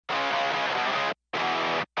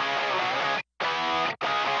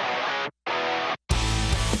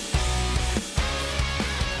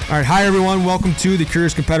All right, hi everyone. Welcome to the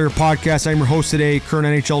Curious Competitor Podcast. I'm your host today, current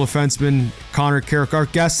NHL defenseman Connor Carrick. Our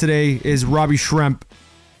guest today is Robbie Schremp,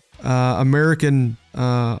 American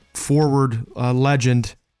forward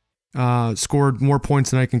legend. Scored more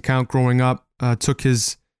points than I can count growing up. Took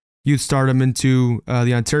his youth stardom into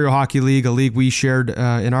the Ontario Hockey League, a league we shared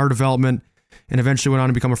in our development, and eventually went on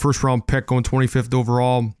to become a first-round pick, going 25th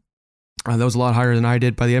overall. That was a lot higher than I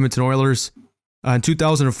did, by the Edmonton Oilers in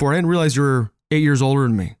 2004. I didn't realize you were 8 years older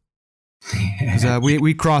than me.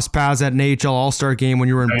 We crossed paths at an AHL All-Star game when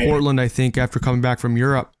you were in Portland, I think, after coming back from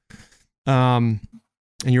Europe. And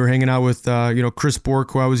you were hanging out with, Chris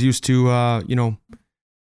Bork, who I was used to,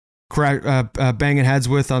 banging heads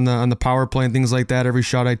with on the power play and things like that. Every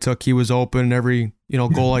shot I took, he was open. Every,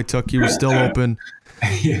 goal I took, he was still open.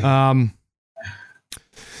 Yeah.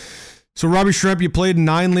 So Robbie Schremp, you played in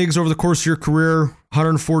 9 leagues over the course of your career,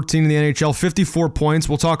 114 in the NHL, 54 points.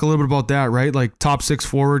 We'll talk a little bit about that, right? Like top 6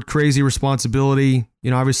 forward, crazy responsibility.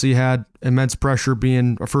 Obviously you had immense pressure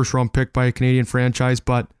being a first round pick by a Canadian franchise,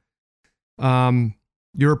 but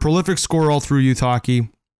you're a prolific scorer all through youth hockey,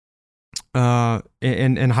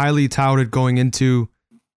 and highly touted going into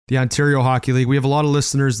the Ontario Hockey League. We have a lot of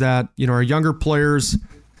listeners that, are younger players,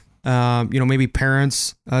 maybe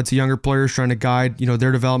parents to younger players trying to guide,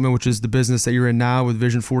 their development, which is the business that you're in now with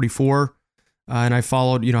Vision 44. And I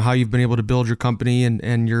followed, how you've been able to build your company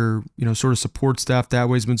and your, sort of support staff that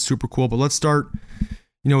way has been super cool. But let's start,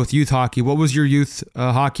 with youth hockey. What was your youth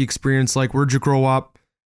hockey experience like? Where'd you grow up?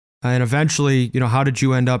 And eventually, how did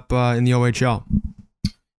you end up in the OHL?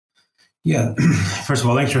 Yeah. First of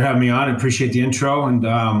all, thanks for having me on. I appreciate the intro. And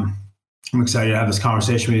I'm excited to have this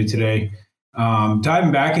conversation with you today.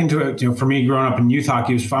 Diving back into it, for me, growing up in youth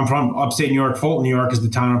hockey, I'm from upstate New York. Fulton, New York is the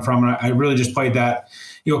town I'm from. And I really just played that,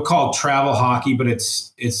 called travel hockey, but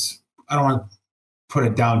it's, I don't want to put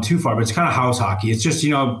it down too far, but it's kind of house hockey. It's just,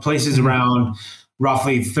 places around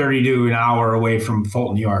roughly 30 to an hour away from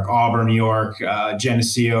Fulton, New York, Auburn, New York,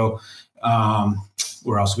 Geneseo,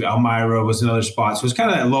 where else? Elmira was another spot. So it's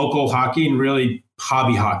kind of local hockey and really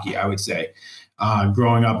hobby hockey, I would say.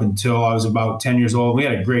 Growing up until I was about 10 years old. We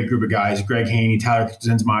had a great group of guys, Greg Haney, Tyler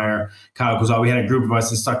Zinsmeyer, Kyle Kozal. We had a group of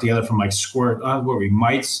us that stuck together from like Squirt,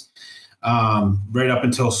 Mites, right up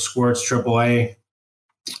until Squirts AAA.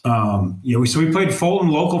 So we played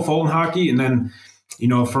local Fulton hockey. And then,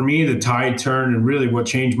 for me, the tide turned, and really what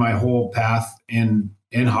changed my whole path in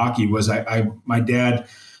hockey was my dad,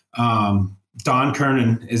 Don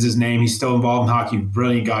Kernan is his name. He's still involved in hockey,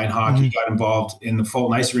 brilliant guy in hockey. Got involved in the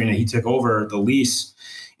Fulton Ice Arena. He took over the lease,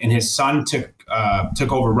 and his son took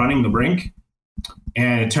over running the rink.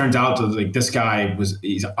 And it turns out that this guy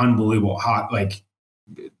he's unbelievable.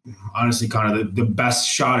 Honestly, kind of the best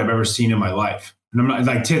shot I've ever seen in my life. And I'm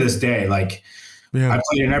not to this day, I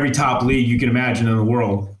played in every top league you can imagine in the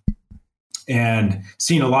world. And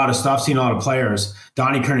seen a lot of stuff, seen a lot of players.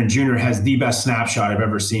 Donnie Kernan Jr. has the best snapshot I've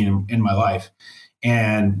ever seen in my life.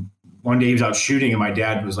 And one day he was out shooting, and my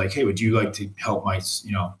dad was like, "Hey, would you like to help my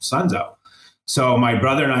sons out?" So my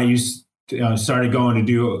brother and I started going to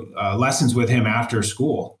do lessons with him after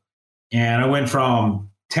school. And I went from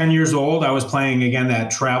 10 years old. I was playing again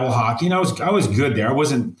that travel hockey, and I was good there. I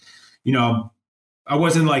wasn't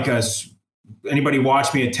like anybody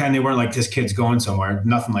watched me at 10, they weren't like, this kid's going somewhere,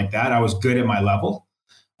 nothing like that. I was good at my level.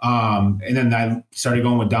 And then I started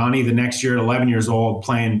going with Donnie the next year at 11 years old,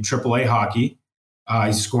 playing AAA hockey.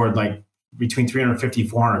 He scored between 350,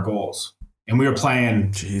 400 goals. And we were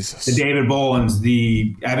playing the David Bolins,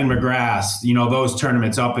 the Evan McGrath, those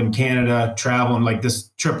tournaments up in Canada, traveling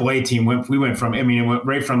this AAA team. We went from, it went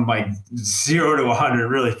right from 0 to 100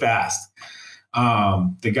 really fast.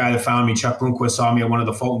 The guy that found me, Chuck Bloomquist, saw me at one of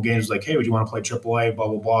the Fulton games, was like, "Hey, would you want to play AAA, blah,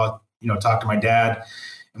 blah, blah, talk to my dad."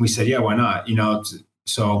 And we said, "Yeah, why not?"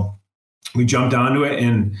 So we jumped onto it,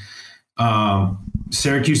 and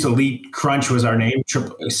Syracuse Elite Crunch was our name,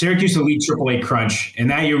 Syracuse Elite AAA Crunch. And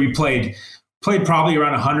that year we played probably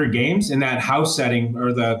around 100 games in that house setting,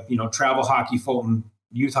 or the, travel hockey, Fulton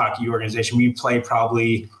youth hockey organization. We played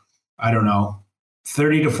probably,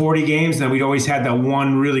 30 to 40 games. And then we'd always had that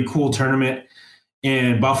one really cool tournament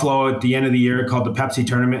in Buffalo at the end of the year called the Pepsi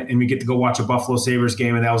tournament. And we get to go watch a Buffalo Sabres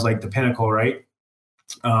game. And that was the pinnacle, right?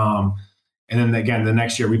 And then again, the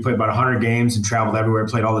next year we played about 100 games and traveled everywhere,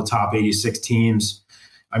 played all the top 86 teams.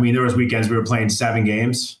 There was weekends we were playing 7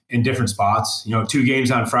 games in different spots, 2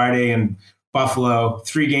 games on Friday in Buffalo,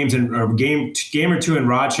 3 games game or 2 in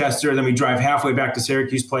Rochester. Then we drive halfway back to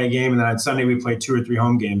Syracuse, play a game. And then on Sunday we played 2 or 3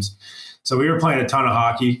 home games. So we were playing a ton of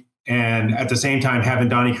hockey, and at the same time having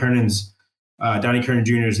Donnie Kernan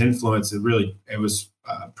Jr.'s influence. It was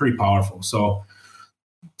pretty powerful. So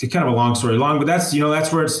it's kind of a long story long, but that's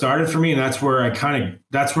where it started for me. And that's where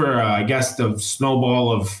I guess the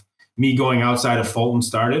snowball of me going outside of Fulton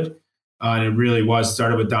started. And it really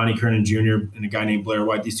started with Donnie Kernan Jr. and a guy named Blair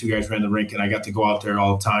White. These two guys ran the rink, and I got to go out there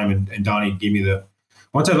all the time. And Donnie gave me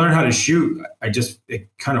once I learned how to shoot, it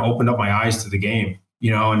kind of opened up my eyes to the game,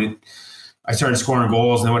 and I started scoring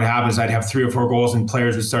goals. And then what happens, I'd have 3 or 4 goals and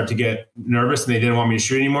players would start to get nervous and they didn't want me to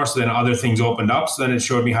shoot anymore. So then other things opened up. So then it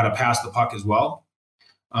showed me how to pass the puck as well.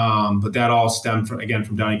 But that all stemmed from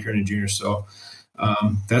Donnie Kernan Jr. So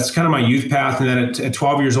that's kind of my youth path. And then at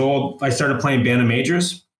 12 years old, I started playing Bantam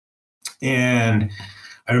Majors. And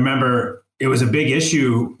I remember it was a big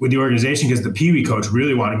issue with the organization because the Pee Wee coach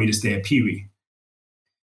really wanted me to stay at Pee Wee.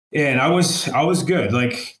 And I was good.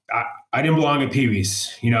 Like I didn't belong at Pee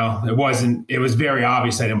Wee's, it was very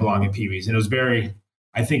obvious I didn't belong at Pee Wee's. And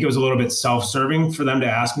I think it was a little bit self-serving for them to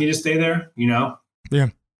ask me to stay there, Yeah.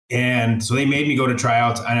 And so they made me go to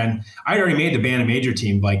tryouts, and I'd already made the Bantam Major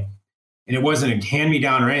team, and it wasn't a hand me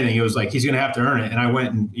down or anything. It was like, he's going to have to earn it. And I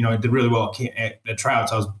went and, I did really well at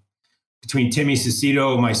tryouts. I was between Timmy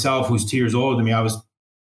Cicito, myself, who's 2 years older than me. I was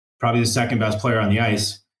probably the second best player on the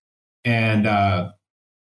ice. And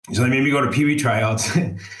so they made me go to Pee Wee tryouts.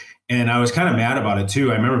 And I was kind of mad about it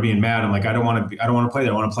too. I remember being mad. I'm like, I don't want to play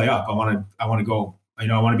there. I want to play up. I want to go, I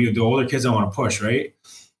want to be with the older kids. I want to push, right?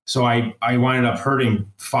 So I wound up hurting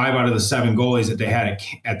 5 out of the 7 goalies that they had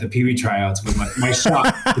at the Pee Wee tryouts with my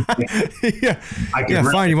shot.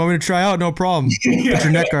 Fine. You want me to try out? No problem. Put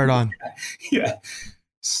your neck guard on. Yeah.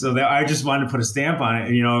 So I just wanted to put a stamp on it,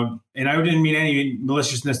 and I didn't mean any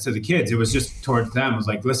maliciousness to the kids. It was just towards them. I was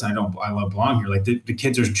like, listen, I love belong here. Like the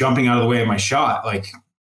kids are jumping out of the way of my shot. Like,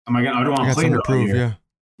 I don't want to play there all year.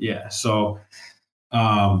 Yeah. So,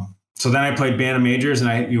 so then I played Bantam Majors,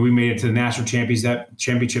 and we made it to the national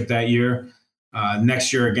championship that year.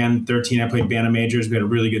 Next year, again, 13, I played Bantam Majors. We had a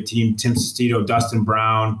really good team: Tim Sestito, Dustin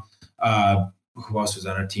Brown. Who else was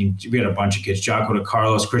on our team? We had a bunch of kids: Jocko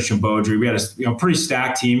DeCarlos, Christian Beaudry. We had a pretty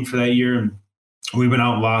stacked team for that year, and we went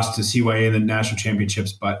out and lost to CYA in the national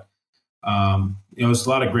championships. But it was a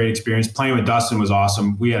lot of great experience. Playing with Dustin was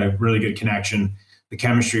awesome. We had a really good connection. The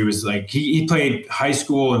chemistry was like, he played high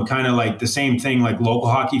school and kind of like the same thing, like local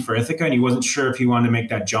hockey for Ithaca. And he wasn't sure if he wanted to make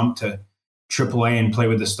that jump to AAA and play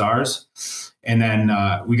with the Stars. And then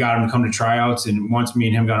we got him to come to tryouts. And once me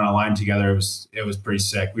and him got on a line together, it was pretty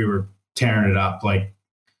sick. We were tearing it up. Like,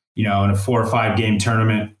 in a 4 or 5 game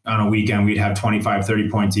tournament on a weekend, we'd have 25, 30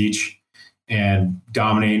 points each and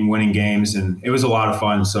dominating, winning games. And it was a lot of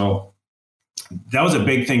fun. So that was a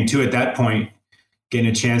big thing too at that point, getting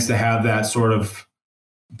a chance to have that sort of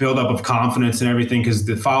build up of confidence and everything. Because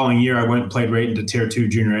the following year I went and played right into Tier 2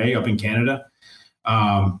 Junior A up in Canada. So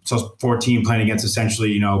I was 14 playing against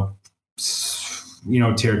essentially, Tier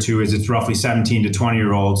 2 is it's roughly 17 to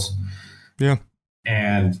 20-year-olds. Yeah.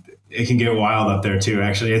 And it can get wild up there too.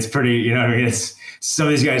 Actually, it's pretty, it's some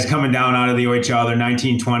of these guys coming down out of the OHL, they're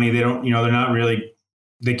 19, 20. They don't, they're not really,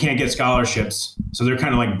 they can't get scholarships. So they're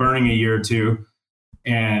kind of like burning a year or two.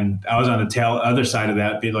 And I was on the other side of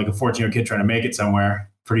that, being like a 14-year-old kid trying to make it somewhere,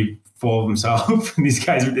 pretty full of himself. And these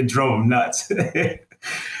guys, it drove him nuts.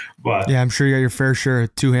 But yeah, I'm sure you got your fair share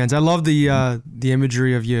of 2 hands. I love the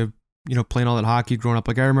imagery of you playing all that hockey growing up.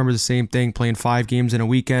 Like I remember the same thing, playing 5 games in a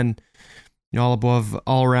weekend,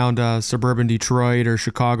 all around suburban Detroit or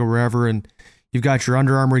Chicago, wherever. And you've got your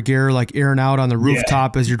Under Armour gear, like airing out on the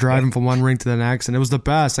rooftop as you're driving from one rink to the next. And it was the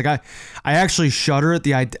best. Like I actually shudder at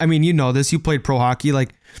the idea. I mean, this, you played pro hockey,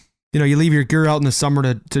 like, you leave your gear out in the summer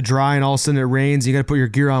to dry, and all of a sudden it rains. You got to put your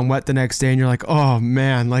gear on wet the next day, and you're like, oh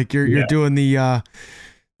man, like you're doing the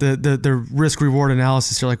risk reward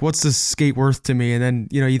analysis. You're like, what's this skate worth to me? And then,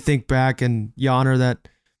 you think back and you honor that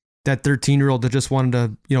 13-year-old that just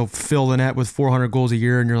wanted to, fill the net with 400 goals a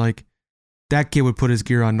year. And you're like, that kid would put his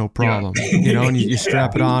gear on, no problem, and you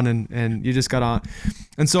strap it on and you just got on.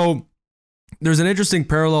 And so there's an interesting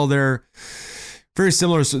parallel there. Very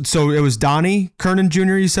similar. So it was Donnie Kernan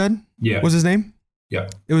Jr., you said? Yeah. Was his name? Yeah.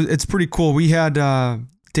 It's pretty cool. We had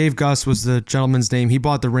Dave Gus was the gentleman's name. He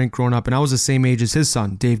bought the rink growing up, and I was the same age as his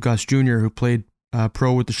son, Dave Gus Jr., who played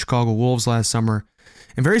pro with the Chicago Wolves last summer.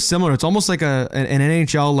 And very similar. It's almost like an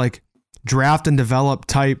NHL like draft and develop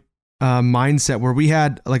type mindset, where we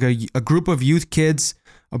had like a group of youth kids.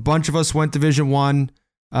 A bunch of us went Division I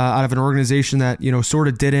out of an organization that sort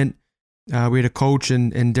of didn't. We had a coach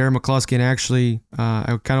and Darren McCluskey, and actually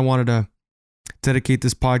I kind of wanted to dedicate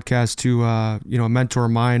this podcast to a mentor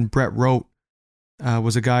of mine. Brett Rote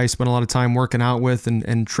was a guy I spent a lot of time working out with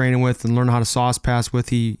and training with and learning how to sauce pass with.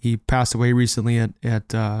 He passed away recently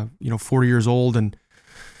at 40 years old. And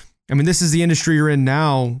I mean, this is the industry you're in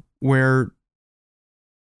now, where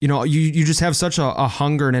you just have such a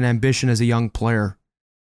hunger and an ambition as a young player.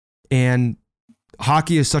 And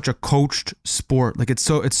hockey is such a coached sport. Like it's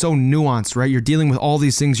so nuanced, right? You're dealing with all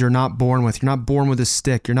these things you're not born with. You're not born with a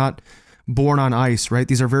stick. You're not born on ice, right?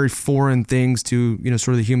 These are very foreign things to,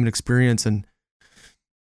 sort of the human experience. And,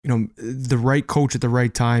 the right coach at the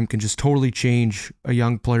right time can just totally change a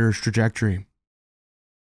young player's trajectory.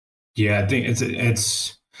 Yeah, I think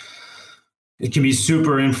it can be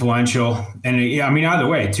super influential. And either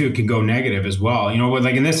way too, it can go negative as well.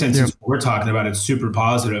 Like in this instance, what we're talking about, it's super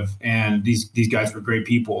positive. And these guys were great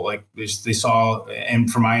people. Like they saw,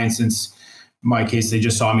 and for my instance, my case, they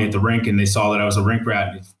just saw me at the rink and they saw that I was a rink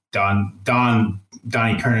rat. Donnie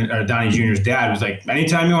Jr.'s dad was like,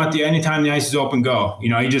 anytime the ice is open, go.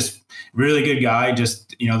 He just really good guy.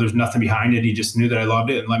 Just, there's nothing behind it. He just knew that I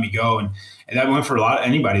loved it and let me go. And that went for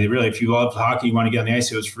anybody. Really, if you love hockey, you want to get on the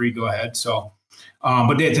ice, it was free, go ahead. So,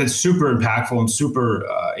 but it's super impactful and super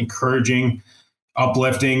encouraging,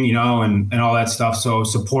 uplifting, and all that stuff. So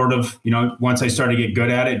supportive. Once I started to get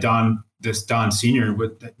good at it, Don Sr.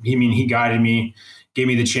 He guided me, gave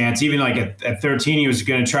me the chance. Even like at 13, he was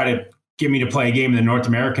going to try to get me to play a game in the North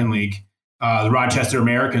American League. The Rochester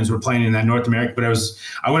Americans were playing in that North America, but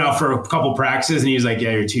I went out for a couple practices and he was like,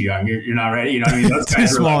 yeah, you're too young. You're not ready. Those guys too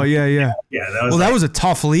small. Yeah. Yeah. That was a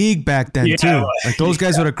tough league back then too. Like those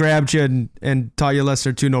guys would have grabbed you and taught you a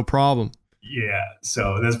lesson or two, no problem. Yeah.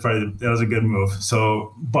 So that was a good move.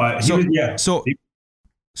 So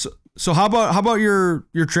how about your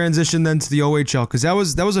transition then to the OHL? Cause that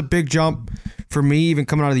was a big jump for me, even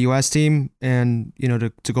coming out of the US team and,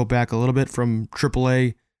 to go back a little bit from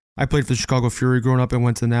AAA. I played for the Chicago Fury growing up and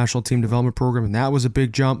went to the National Team Development Program, and that was a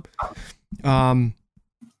big jump. But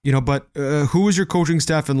who was your coaching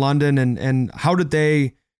staff in London, and how did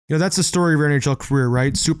they? That's the story of your NHL career,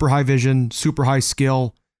 right? Super high vision, super high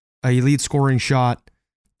skill, elite scoring shot.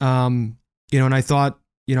 And I thought,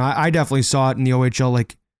 I definitely saw it in the OHL,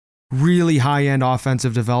 like really high end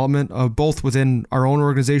offensive development, both within our own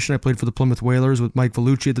organization. I played for the Plymouth Whalers with Mike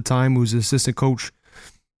Vellucci at the time, who's the assistant coach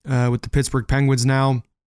with the Pittsburgh Penguins now.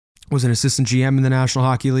 Was an assistant GM in the National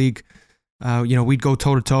Hockey League. We'd go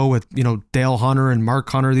toe to toe with, Dale Hunter and Mark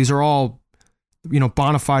Hunter. These are all,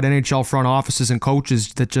 bona fide NHL front offices and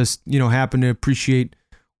coaches that just, happen to appreciate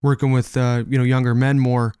working with, younger men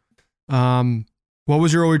more. What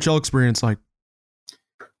was your OHL experience like?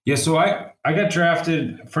 Yeah. So I got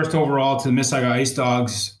drafted first overall to the Mississauga Ice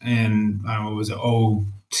Dogs in, I don't know, what was it,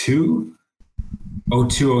 02,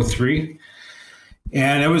 03.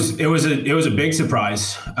 And it was a big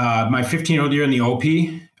surprise. My 15-year-old year in the OP,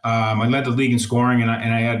 I led the league in scoring, and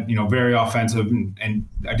I had very offensive, and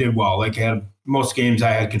I did well. Like I had most games,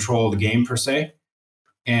 I had control of the game per se,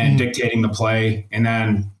 and dictating the play. And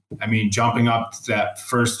then jumping up to that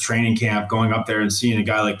first training camp, going up there and seeing a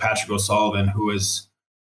guy like Patrick O'Sullivan, who was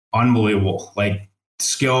unbelievable, like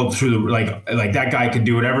skilled through the like that guy could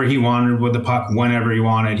do whatever he wanted with the puck whenever he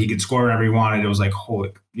wanted. He could score whenever he wanted. It was like,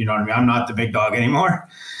 holy, I'm not the big dog anymore.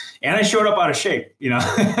 And I showed up out of shape,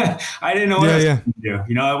 I didn't know what I was going to do.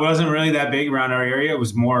 It wasn't really that big around our area. It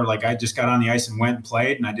was more like I just got on the ice and went and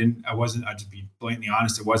played, and I'd just be blatantly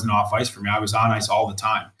honest, it wasn't off ice for me. I was on ice all the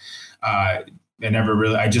time. I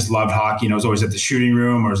just loved hockey. I was always at the shooting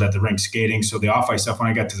room or I was at the rink skating. So the off ice stuff, when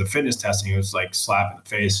I got to the fitness testing, it was like slap in the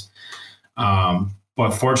face.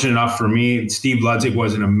 But fortunate enough for me, Steve Ludzig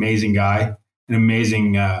was an amazing guy, an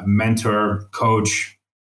amazing mentor, coach,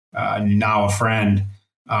 now a friend.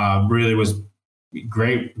 Really was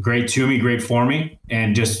great to me, great for me.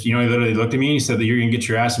 And just, he literally looked at me and he said that you're going to get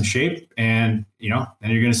your ass in shape and, and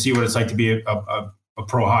you're going to see what it's like to be a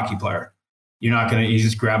pro hockey player. You're not going to, he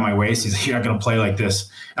just grabbed my waist. He's like, you're not going to play like this.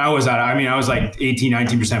 I was like 18,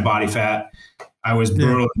 19% body fat. I was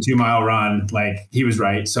brutal in 2 mile run. Like he was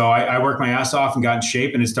right. So I worked my ass off and got in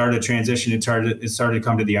shape, and it started to transition. It started to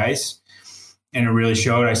come to the ice, and it really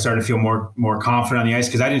showed. I started to feel more confident on the ice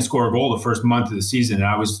because I didn't score a goal the first month of the season. And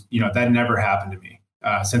I was, that never happened to me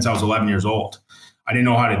since I was 11 years old. I didn't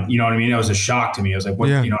know how to, It was a shock to me. I was like, what,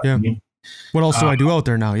 what I mean? What else do I do out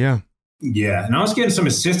there now? Yeah. Yeah, and I was getting some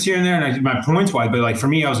assists here and there, and I did my points wise. But like for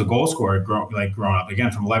me, I was a goal scorer growing up.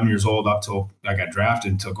 Again, from 11 years old up till I got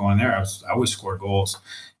drafted until going there, I always scored goals.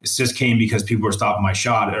 It just came because people were stopping my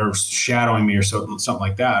shot or shadowing me or something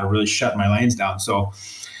like that, or really shutting my lanes down. So,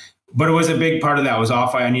 but it was a big part of that. It was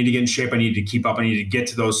off. I needed to get in shape. I needed to keep up. I needed to get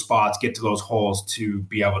to those spots, get to those holes to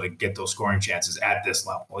be able to get those scoring chances at this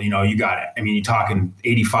level. You got it. You're talking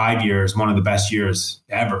 85 years, one of the best years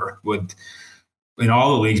ever with in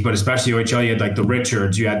all the leagues, but especially OHL, you had like the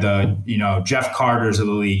Richards, you had the, Jeff Carters of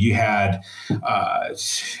the league. You had,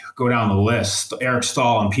 go down the list, Eric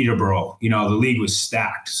Stahl and Peterborough. The league was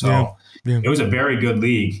stacked. So It was a very good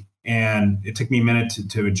league. And it took me a minute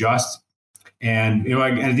to adjust. And, at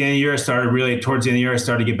the end of the year, towards the end of the year, I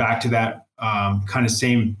started to get back to that kind of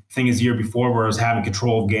same thing as the year before, where I was having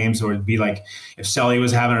control of games. So it'd be like, if Selly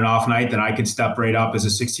was having an off night, then I could step right up as a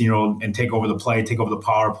 16-year-old and take over the play, take over the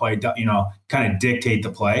power play, kind of dictate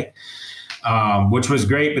the play, which was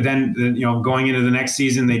great. But then, going into the next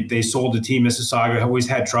season, they sold the team. Mississauga always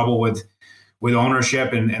had trouble with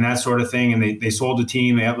ownership and that sort of thing. And they sold the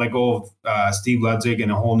team. They had let go of Steve Ludzig,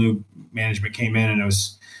 and a whole new management came in, and it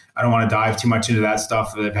was, I don't want to dive too much into that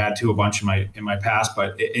stuff that I've had to a bunch in my past,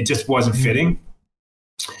 but it just wasn't fitting.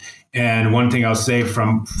 And one thing I'll say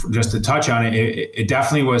from just to touch on it, it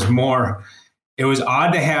definitely was more, it was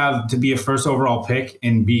odd to be a first overall pick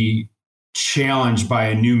and be challenged by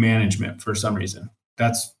a new management for some reason.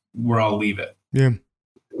 That's where I'll leave it. Yeah.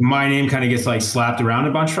 My name kind of gets like slapped around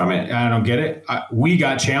a bunch from it. I don't get it. We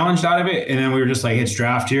got challenged out of it. And then we were just like, it's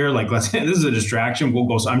draft here. Like, this is a distraction. We'll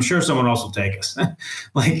go. So I'm sure someone else will take us.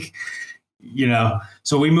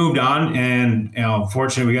 So we moved on, and,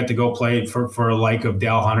 fortunately we got to go play for a like of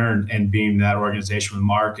Dale Hunter and being in that organization with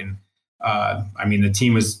Mark. And, the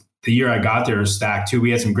team was, the year I got there, was stacked too. We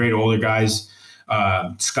had some great older guys,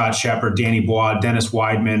 Scott Shepard, Danny Bois, Dennis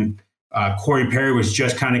Weidman. Corey Perry was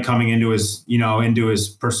just kind of coming into his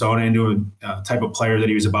persona, into a type of player that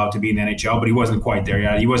he was about to be in the NHL, but he wasn't quite there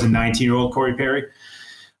yet. He was a 19-year-old Corey Perry.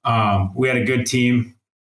 We had a good team.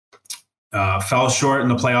 Fell short in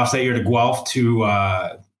the playoffs that year to Guelph,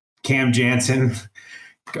 to Cam Jansen,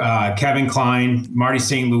 Kevin Klein, Marty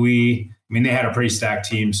St. Louis. They had a pretty stacked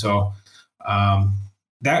team. So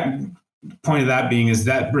that point of that being is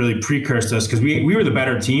that really precursed us, because we were the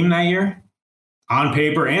better team that year. On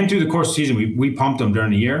paper and through the course of the season, we pumped them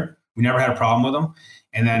during the year. We never had a problem with them.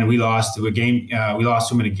 And then we lost to a game. We lost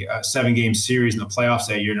to them in a 7-game series in the playoffs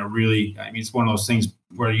that year. And it's one of those things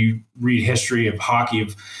where you read history of hockey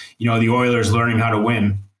of, the Oilers learning how to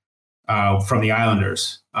win from the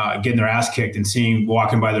Islanders, getting their ass kicked and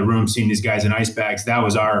walking by the room, seeing these guys in ice bags. That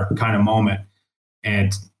was our kind of moment,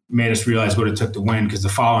 and made us realize what it took to win. Because the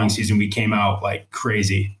following season we came out like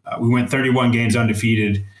crazy. We went 31 games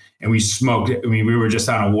undefeated. And we smoked it. We were just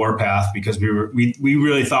on a war path, because we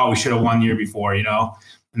really thought we should have won the year before, and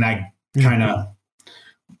that kind of,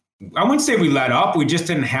 I wouldn't say we let up. We just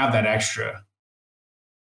didn't have that extra.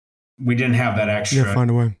 Yeah,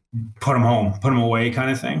 find a way. Put them away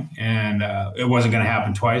kind of thing. And it wasn't going to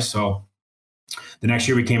happen twice. So the next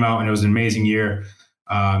year we came out, and it was an amazing year.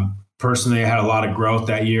 Personally, I had a lot of growth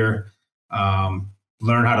that year.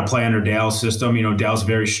 Learned how to play under Dale's system. Dale's a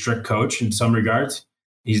very strict coach in some regards.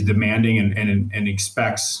 He's demanding and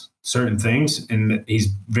expects certain things, and he's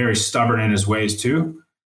very stubborn in his ways too.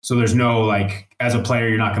 So there's no, as a player,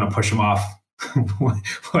 you're not going to push him off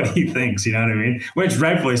what he thinks, you know what I mean? Which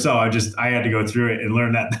rightfully so. I had to go through it and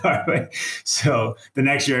learn that the hard way. So the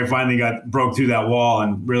next year I finally broke through that wall,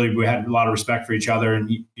 and really we had a lot of respect for each other. And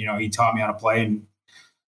he taught me how to play, and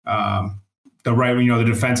the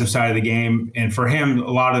defensive side of the game. And for him,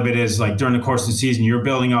 a lot of it is like during the course of the season, you're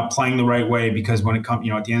building up, playing the right way, because when it comes,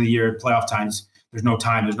 at the end of the year, playoff times, there's no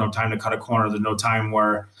time to cut a corner. There's no time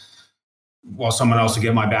where, someone else will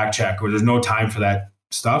get my back check, or there's no time for that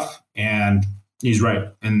stuff. And he's right.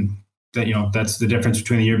 And that, that's the difference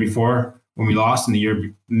between the year before when we lost and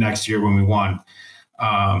the next year when we won.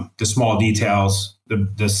 The small details, the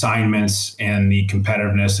assignments, and the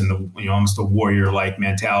competitiveness, and the, almost the warrior-like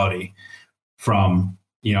mentality from,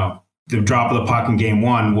 the drop of the puck in game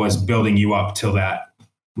one was building you up till that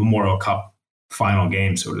Memorial Cup final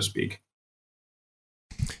game, so to speak.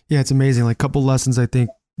 Yeah, it's amazing. Like, a couple lessons, I think,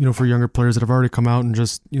 for younger players that have already come out in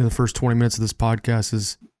just, the first 20 minutes of this podcast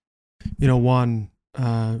is, one,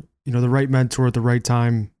 the right mentor at the right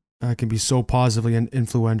time can be so positively and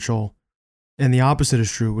influential. And the opposite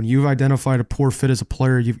is true. When you've identified a poor fit as a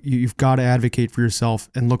player, you've got to advocate for yourself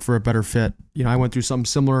and look for a better fit. I went through something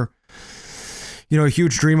similar. A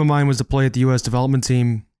huge dream of mine was to play at the U.S. development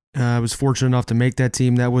team. I was fortunate enough to make that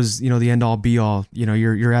team. That was, the end all be all.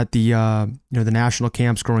 You're at the, the national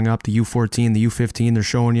camps growing up, the U14, the U15. They're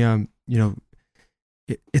showing you,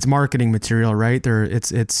 it's marketing material, right?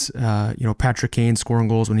 It's Patrick Kane scoring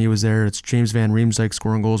goals when he was there. It's James Van Riemsdyk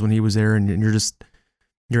scoring goals when he was there, and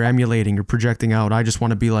you're emulating, you're projecting out. I just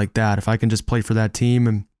want to be like that. If I can just play for that team,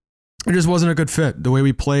 and it just wasn't a good fit. The way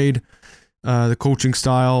we played, the coaching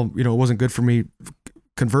style, it wasn't good for me.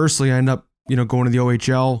 Conversely, I ended up, going to the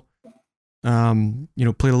OHL,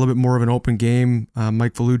 Played a little bit more of an open game.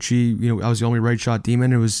 Mike Vellucci, I was the only right shot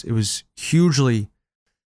demon. It was hugely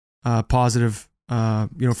positive,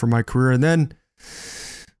 for my career. And then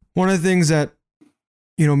one of the things that,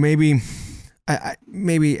 maybe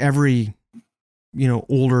every,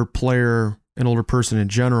 older player, an older person in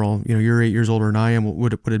general, you're 8 years older than I am,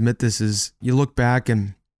 would admit this, is you look back,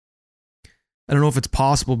 and I don't know if it's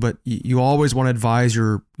possible, but you always want to advise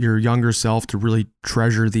your younger self to really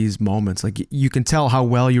treasure these moments. Like, you can tell how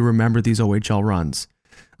well you remember these OHL runs,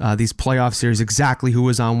 these playoff series, exactly who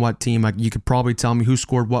was on what team. Like, you could probably tell me who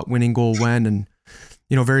scored what winning goal when, and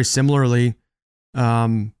very similarly,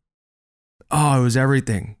 it was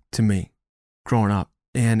everything to me growing up.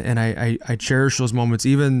 And I cherish those moments,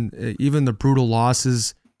 even the brutal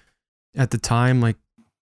losses at the time. Like,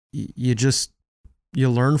 you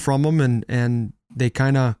learn from them, and they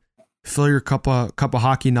kind of fill your cup of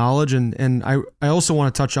hockey knowledge. And I also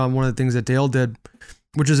want to touch on one of the things that Dale did,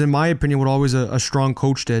 which is, in my opinion, what always a strong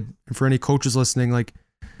coach did. And for any coaches listening, like,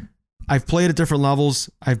 I've played at different levels.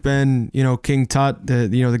 I've been, King Tut,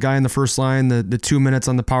 the guy in the first line, the 2 minutes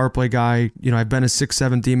on the power play guy. I've been a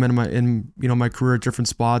 6-7 demon in my career at different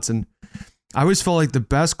spots. And I always felt like the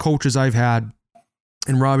best coaches I've had,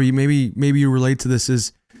 and Robbie, maybe you relate to this,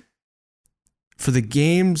 is for the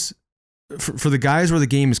games, for the guys where the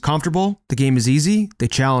game is comfortable, the game is easy, they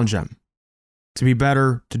challenge them to be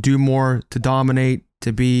better, to do more, to dominate,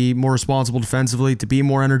 to be more responsible defensively, to be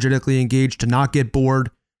more energetically engaged, to not get bored,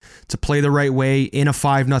 to play the right way in a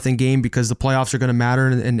 5-0 game, because the playoffs are going to matter,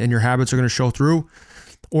 and your habits are going to show through.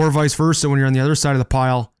 Or vice versa, when you're on the other side of the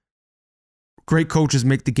pile, great coaches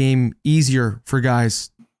make the game easier for guys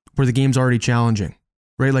where the game's already challenging,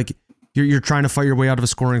 right? Like, you're trying to fight your way out of a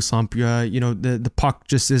scoring slump. The puck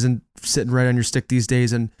just isn't sitting right on your stick these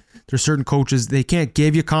days, and there's certain coaches, they can't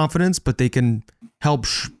give you confidence, but they can help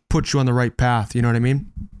put you on the right path. You know what I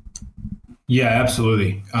mean? Yeah,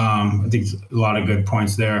 absolutely. I think a lot of good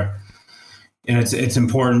points there. And it's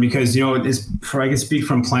important because, I can speak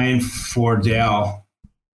from playing for Dale.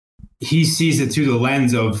 He sees it through the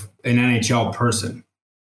lens of an NHL person.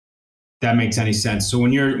 That makes any sense. So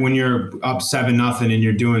when you're up 7-0 and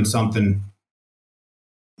you're doing something,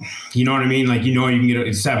 you know what I mean? Like, you can get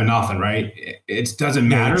it's 7-0, right? It doesn't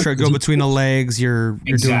matter. You try to go between the legs. You're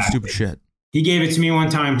doing stupid shit. He gave it to me one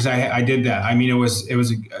time because I did that. I mean, it was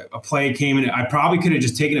a play came in. I probably could have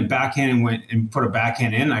just taken a backhand and went and put a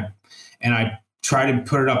backhand in. I tried to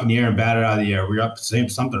put it up in the air and bat it out of the air. We were up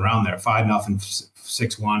something around there, 5-0,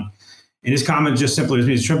 6-1. And his comment just simply was,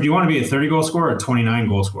 Schremp, do you want to be a 30-goal scorer or a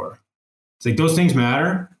 29-goal scorer? It's like, those things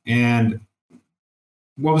matter. And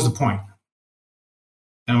what was the point?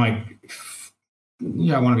 And I'm like,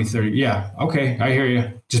 yeah, I want to be 30. Yeah. Okay. I hear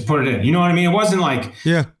you. Just put it in. You know what I mean? It wasn't like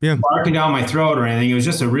barking down my throat or anything. It was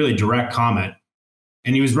just a really direct comment.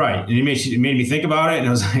 And he was right. And it made me think about it. And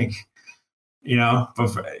I was like,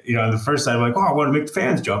 the first side, I'm like, oh, I want to make the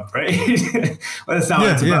fans jump, right? But that's not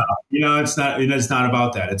what it's about. It's not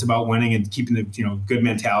about that. It's about winning and keeping the, good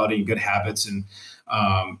mentality and good habits. And,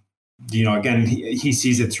 again, he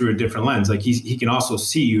sees it through a different lens. Like, he can also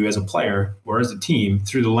see you as a player or as a team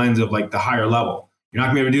through the lens of, like, the higher level. You're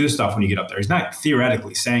not going to be able to do this stuff when you get up there. He's not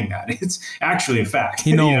theoretically saying that. It's actually a fact.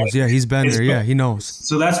 He knows. Yeah, he's been there. Yeah, he knows.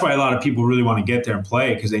 So that's why a lot of people really want to get there and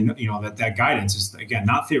play, because they know, that guidance is, again,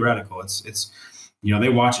 not theoretical. It's they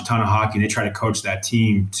watch a ton of hockey and they try to coach that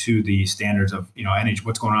team to the standards of,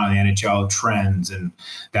 what's going on in the NHL, trends and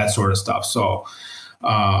that sort of stuff. So,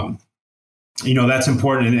 that's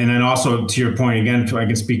important. And then also, to your point, again, I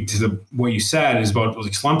can speak to what you said is about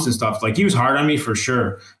like slumps and stuff. Like, he was hard on me for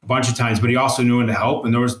sure a bunch of times, but he also knew when to help.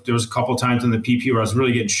 And there was a couple of times in the PP where I was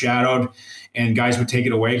really getting shadowed and guys would take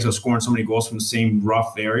it away because I was scoring so many goals from the same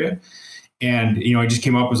rough area. And, he just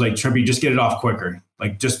came up was like, Trippy, just get it off quicker.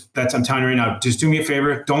 Like, I'm telling you right now, just do me a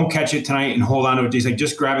favor. Don't catch it tonight and hold on to it. He's like,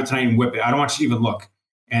 just grab it tonight and whip it. I don't want you to even look.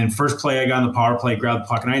 And first play I got on the power play, grabbed the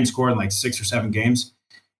puck, and I didn't score in like 6 or 7 games.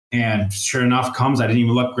 And sure enough, I didn't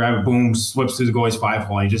even look, grab it, boom, slips through the goalie's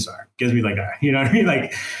 5-hole. And he just gives me like a, you know what I mean?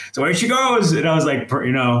 Like, so away she goes. And I was like,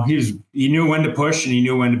 he knew when to push and he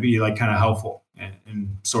knew when to be like kind of helpful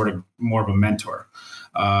and sort of more of a mentor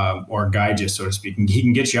or guide you, so to speak. And he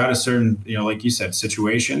can get you out of certain, like you said,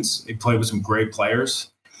 situations. He played with some great players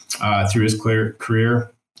through his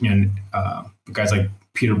career. And guys like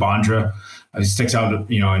Peter Bondra, it sticks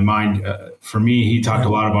out, in mind for me. He talked a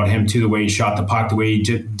lot about him too, the way he shot the puck, the way he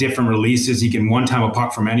did different releases. He can one-time a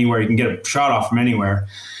puck from anywhere. He can get a shot off from anywhere.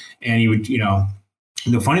 And he would,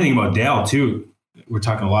 the funny thing about Dale too, we're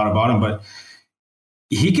talking a lot about him, but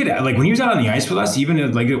he could, like, when he was out on the ice with us, even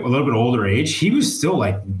at like a little bit older age, he was still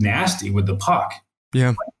like nasty with the puck.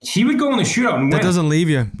 Yeah. He would go in the shootout and win. That doesn't leave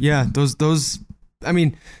you. Yeah. Those, I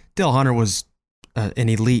mean, Dale Hunter was an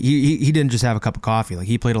elite. He didn't just have a cup of coffee. Like,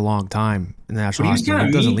 he played a long time in the National Hockey League.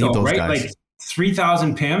 It doesn't leave those guys. Like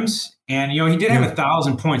 3,000 PIMs. And, he did have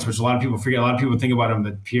 1,000 points, which a lot of people forget. A lot of people think about him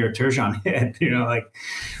that Pierre Turgeon hit, like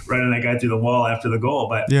running that guy through the wall after the goal.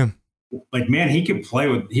 But like, man, he could play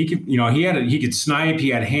with, he could snipe, he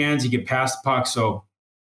had hands, he could pass the puck. So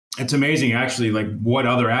it's amazing, actually, like what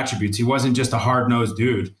other attributes. He wasn't just a hard-nosed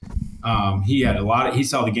dude. He had he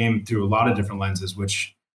saw the game through a lot of different lenses,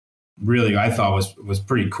 which really I thought was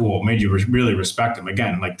pretty cool. Made you really respect him.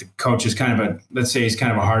 Again, like, the coach is kind of let's say he's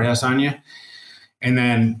kind of a hard ass on you. And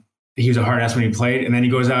then he was a hard ass when he played. And then he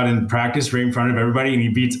goes out in practice right in front of everybody and he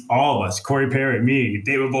beats all of us. Corey Perry, me,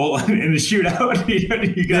 David Bolin in the shootout.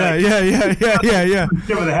 Yeah.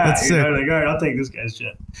 Give him the hat. Like, all right, I'll take this guy's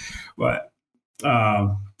shit. But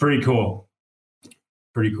pretty cool.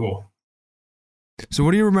 Pretty cool. So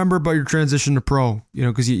what do you remember about your transition to pro?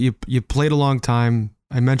 Because you played a long time.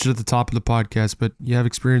 I mentioned at the top of the podcast, but you have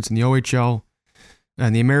experience in the OHL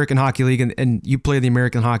and the American Hockey League, and you played the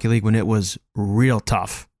American Hockey League when it was real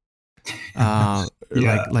tough.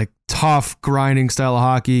 Like tough grinding style of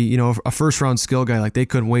hockey. A first round skill guy, like, they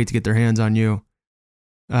couldn't wait to get their hands on you.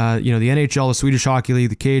 The NHL, the Swedish Hockey League,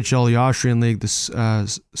 the KHL, the Austrian League,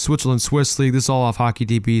 the Switzerland Swiss League. This is all off Hockey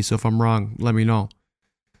DB. So if I'm wrong, let me know.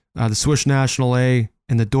 The Swiss National A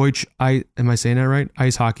and the Deutsche, am I saying that right?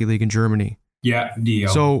 Ice Hockey League in Germany. Yeah, DL.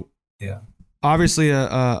 So obviously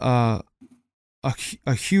a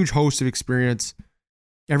huge host of experience.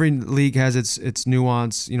 Every league has its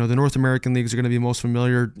nuance. The North American leagues are going to be most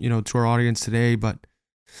familiar, to our audience today. But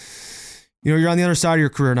you're on the other side of your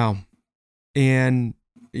career now, and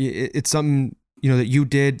it's something that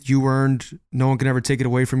you earned. No one can ever take it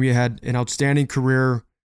away from you. You had an outstanding career.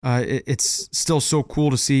 It's still so cool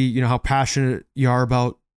to see how passionate you are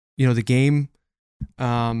about the game.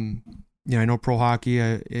 I know pro hockey,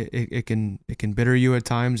 it can bitter you at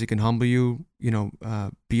times. It can humble you,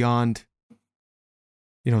 beyond,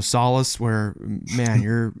 solace, where, man,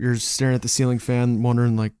 you're staring at the ceiling fan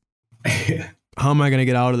wondering, like, how am I going to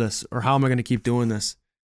get out of this? Or how am I going to keep doing this?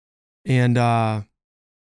 And,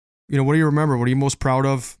 what do you remember? What are you most proud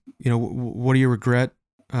of? What do you regret?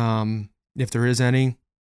 If there is any,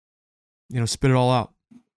 spit it all out.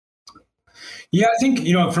 Yeah, I think,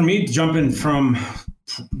 for me, jumping from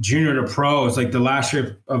junior to pro, it's like the last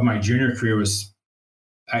year of my junior career was,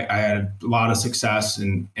 I had a lot of success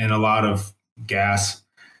and a lot of gas.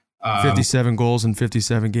 57 goals in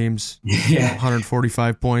 57 games. Yeah.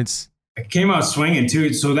 145 points. I came out swinging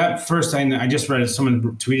too. So that first time, I just read it, someone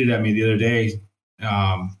tweeted at me the other day,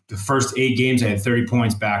 the first 8 games I had 30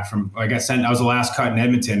 points back from, I was the last cut in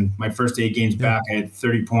Edmonton. My first 8 games back, I had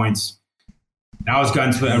 30 points. And I was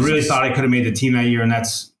gun to it. I really thought I could have made the team that year. And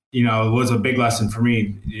that's, it was a big lesson for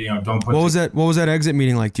me. Don't put. What was that exit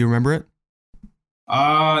meeting like? Do you remember it?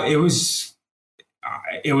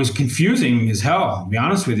 It was confusing as hell, to be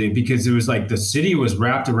honest with you, because it was like the city was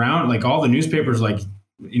wrapped around, like all the newspapers, like,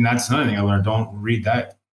 and that's another thing I learned. Don't read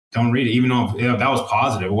that. Don't read it. Even though that was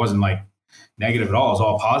positive. It wasn't like negative at all. It was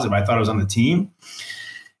all positive. I thought I was on the team,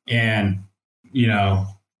 and,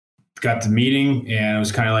 got the meeting, and it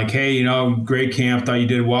was kind of like, hey, great camp. Thought you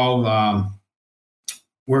did well.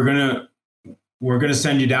 We're gonna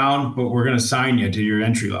send you down, but we're gonna sign you to your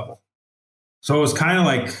entry level. So it was kind of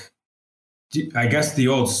like, I guess, the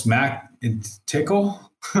old smack and tickle.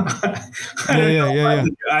 Yeah.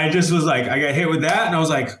 I just was like, I got hit with that, and I was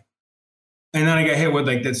like, and then I got hit with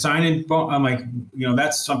like that signing. I'm like,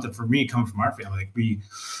 that's something for me coming from our family. Like,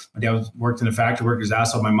 my dad worked in a factory, worked his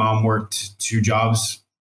ass off. My mom worked 2 jobs,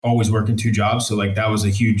 always working 2 jobs. So like that was a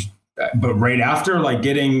huge. But right after, like,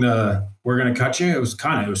 getting the "we're gonna cut you," it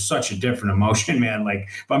was such a different emotion, man. Like,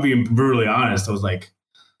 if I'm being brutally honest, I was like,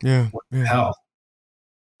 what the hell?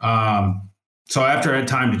 So after I had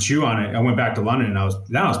time to chew on it, I went back to London, and I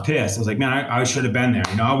was pissed. I was like, man, I should have been there.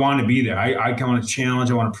 I want to be there. I want to challenge.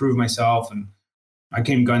 I want to prove myself. And I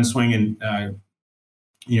came gunslinging,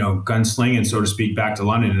 so to speak, back to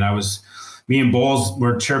London. And me and Bowles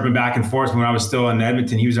were chirping back and forth. When I was still in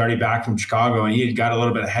Edmonton, he was already back from Chicago, and he had got a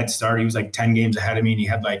little bit of head start. He was like 10 games ahead of me, and he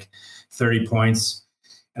had like 30 points.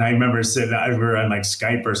 And I remember we were on like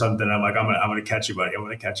Skype or something. I'm like, I'm gonna catch you, buddy. I'm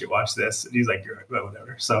gonna catch you. Watch this. And he's like, you're right,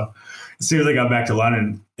 whatever. So as soon as I got back to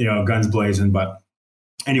London, guns blazing. But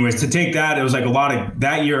anyways, to take that, it was like a lot of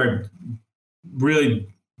that year. I really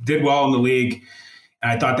did well in the league,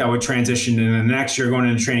 and I thought that would transition. And then the next year, going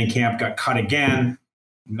into training camp, got cut again.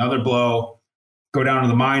 Another blow. Go down to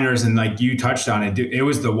the minors, and like you touched on it, it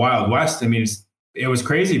was the Wild West. I mean, it was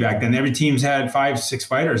crazy back then. Every team's had 5-6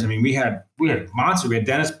 fighters. I mean, we had monsters. We had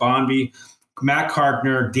Dennis Bonby, Matt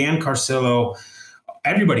Karkner, Dan Carcillo,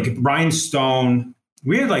 everybody, Ryan Stone.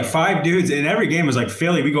 We had like 5 dudes, and every game was like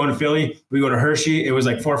Philly. We go into Philly, we go to Hershey. It was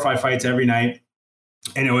like 4 or 5 fights every night.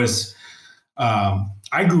 And it was,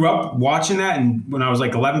 I grew up watching that. And when I was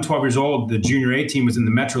like 11, 12 years old, the junior A team was in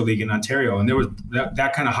the Metro League in Ontario. And there was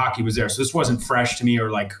that kind of hockey was there. So this wasn't fresh to me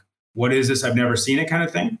or like, what is this? I've never seen it kind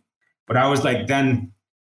of thing. But I was like, then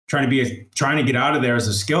trying to get out of there as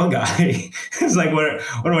a skill guy. It's like, what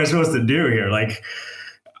am I supposed to do here? Like,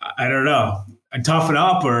 I don't know. I toughen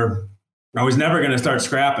up, or I was never going to start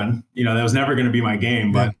scrapping. That was never going to be my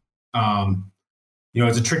game. But,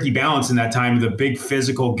 it's a tricky balance in that time, the big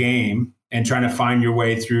physical game and trying to find your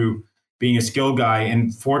way through being a skill guy.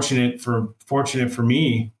 And fortunate for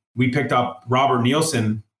me, we picked up Robert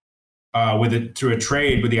Nielsen through a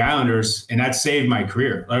trade with the Islanders, and that saved my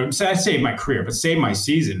career. I saved my career, but saved my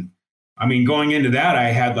season. I mean, going into that,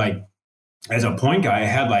 I had like, as a point guy, I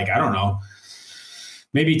had like, I don't know,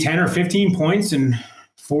 maybe 10 or 15 points in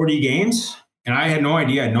 40 games. And I had no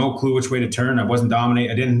idea. I had no clue which way to turn. I wasn't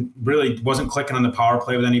dominating. Wasn't clicking on the power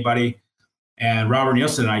play with anybody. And Robert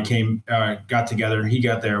Nielsen and I got together. He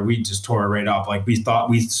got there. We just tore it right up. Like, we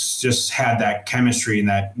thought we just had that chemistry, and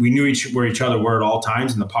that we knew where each other were at all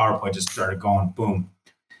times. And the power play just started going boom.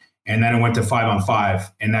 And then it went to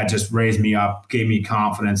 5-on-5, and that just raised me up, gave me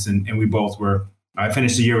confidence. And we both were, I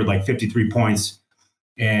finished the year with like 53 points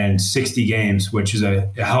and 60 games, which is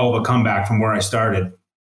a hell of a comeback from where I started.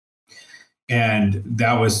 And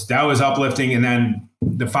that was uplifting. And then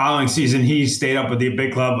the following season, he stayed up with the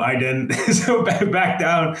big club. I didn't. So back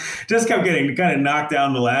down, just kept getting kind of knocked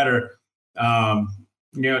down the ladder.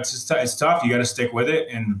 It's tough. You got to stick with it.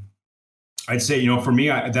 And I'd say, for me,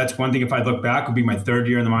 that's one thing. If I look back, would be my 3rd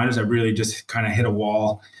year in the minors. I really just kind of hit a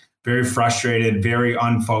wall, very frustrated, very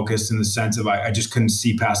unfocused in the sense of I just couldn't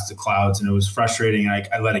see past the clouds, and it was frustrating. And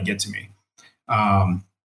I let it get to me.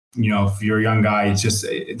 If you're a young guy, it's just,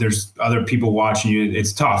 there's other people watching you.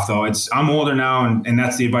 It's tough though. I'm older now, and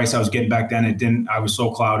that's the advice I was getting back then. I was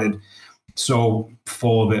so clouded, so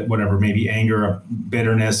full of it, whatever, maybe anger or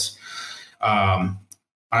bitterness.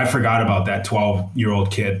 I forgot about that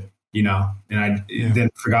 12-year-old kid, and I then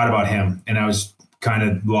forgot about him, and I was kind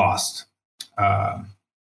of lost.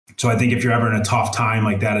 So I think if you're ever in a tough time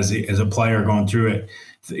like that as a player going through it,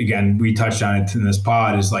 again, we touched on it in this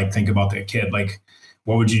pod, is like, think about that kid. Like,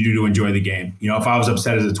 what would you do to enjoy the game? If I was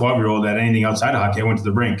upset as a 12-year-old at anything outside of hockey, I went to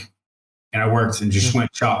the rink and I worked and just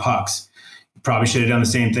went chop pucks. Probably should have done the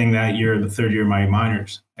same thing that year, the 3rd year of my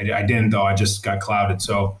minors. I didn't, though. I just got clouded.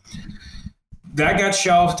 So that got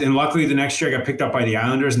shelved. And luckily the next year I got picked up by the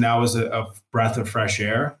Islanders, and that was a breath of fresh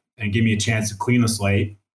air and gave me a chance to clean the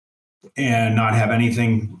slate and not have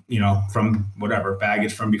anything, from whatever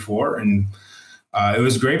baggage from before. And it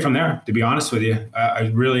was great from there, to be honest with you. I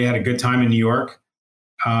really had a good time in New York.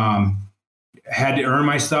 Had to earn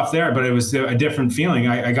my stuff there, but it was a different feeling.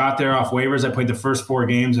 I got there off waivers. I played the first 4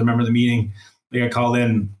 games. I remember the meeting. They got called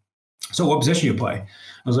in. So what position you play?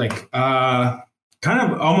 I was like, kind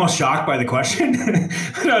of almost shocked by the question.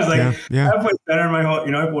 And I was like, I played center in my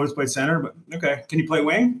whole, I've always played center, but okay. Can you play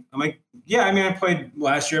wing? I'm like, yeah. I mean, I played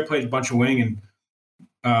last year. I played a bunch of wing, and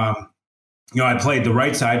I played the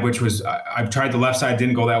right side, which was I've tried the left side,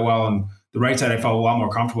 didn't go that well, and the right side, I felt a lot more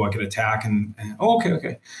comfortable. I could attack and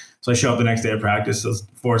okay. So I show up the next day of practice. So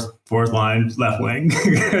fourth line, left wing,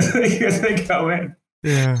 because they go in.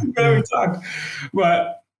 Yeah. We talk.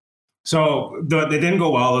 But so they didn't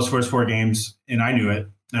go well those first 4 games, and I knew it.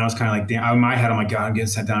 And I was kind of like, damn. In my head, I'm like, God, I'm getting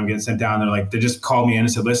sent down. They're like, they just called me in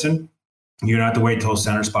and said, listen, you're gonna have to wait until the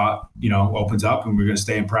center spot, opens up, and we're gonna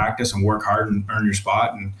stay in practice and work hard and earn your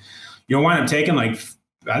spot. And wind up taking I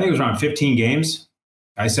think it was around 15 games.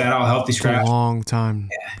 I sat out healthy scratch. A long time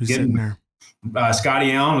sitting there.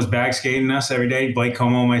 Scotty Allen was bag skating us every day. Blake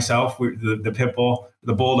Como, myself, the pit bull,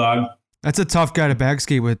 the bulldog. That's a tough guy to bag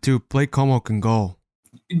skate with too. Blake Como can go.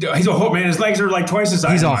 He's a horse, man. His legs are like twice as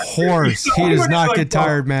high. He's a horse. He does not get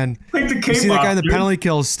tired, man. Like the you see that guy in the penalty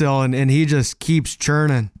kills still, and he just keeps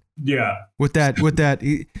churning. Yeah. With that,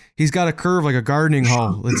 he's got a curve like a gardening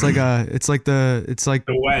hoe. It's like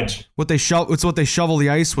the wedge. It's what they shovel the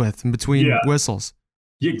ice with in between whistles.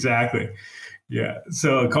 Exactly. Yeah.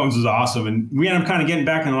 So Combs was awesome. And we ended up kind of getting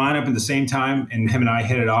back in the lineup at the same time. And him and I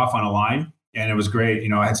hit it off on a line. And it was great.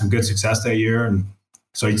 I had some good success that year. And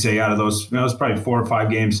so you'd say out of those, it was probably 4 or 5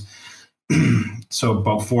 games. So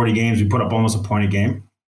about 40 games, we put up almost a point a game.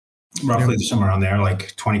 Roughly somewhere around there,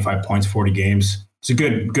 like 25 points, 40 games. It's a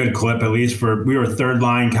good clip, at least we were 3rd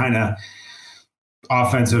line kind of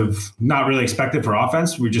offensive, not really expected for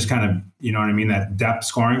offense. We just kind of, you know what I mean, that depth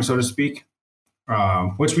scoring, so to speak,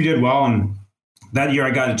 which we did well. And that year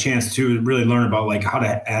I got a chance to really learn about like how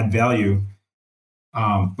to add value.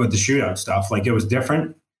 But the shootout stuff, like it was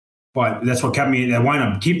different, but that's what that wound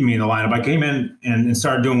up keeping me in the lineup. I came in and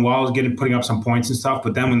started doing well, putting up some points and stuff.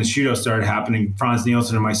 But then when the shootout started happening, Franz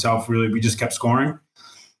Nielsen and myself, we just kept scoring.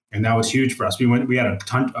 And that was huge for us. We had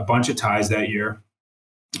a bunch of ties that year.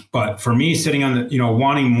 But for me, sitting on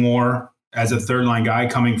wanting more as a third line guy,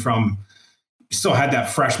 coming from, still had that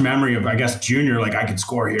fresh memory of, I guess, junior, like I could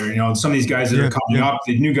score here. Some of these guys that are coming up,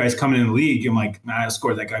 the new guys coming in the league, I'm like, man, I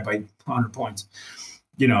scored that guy by 100 points.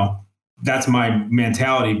 That's my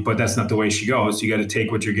mentality, but that's not the way she goes. You got to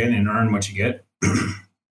take what you're getting and earn what you get.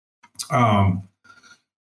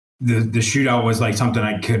 The shootout was like something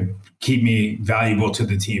I could keep me valuable to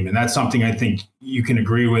the team. And that's something I think you can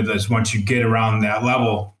agree with us. Once you get around that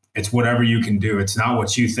level, it's whatever you can do. It's not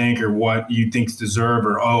what you think or what you think's deserved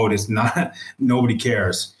or owed. It's not, nobody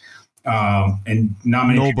cares. And not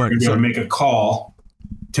many people are going to be able to make a call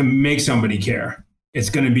to make somebody care. It's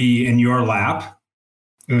going to be in your lap.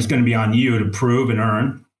 It was going to be on you to prove and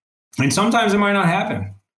earn. And sometimes it might not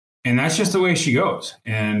happen. And that's just the way she goes.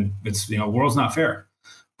 And it's, world's not fair.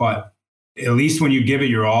 But at least when you give it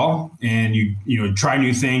your all and you try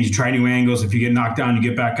new things, you try new angles, if you get knocked down, you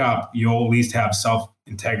get back up, you'll at least have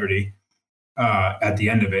self-integrity at the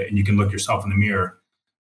end of it. And you can look yourself in the mirror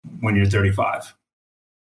when you're 35.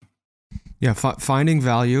 Yeah, finding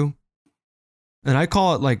value. And I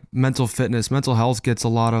call it like mental fitness. Mental health gets a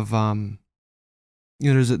lot of...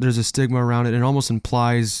 there's a stigma around it. It almost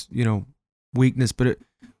implies, weakness. But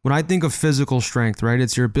when I think of physical strength, right,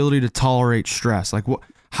 it's your ability to tolerate stress. Like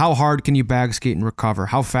how hard can you bag skate and recover?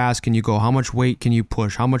 How fast can you go? How much weight can you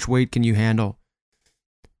push? How much weight can you handle?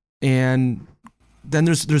 And then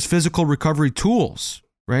there's physical recovery tools,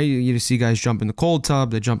 right? You see guys jump in the cold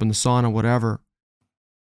tub, they jump in the sauna, whatever.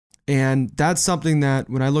 And that's something that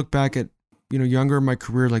when I look back at, younger in my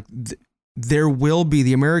career, like there will be,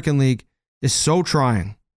 the American League is so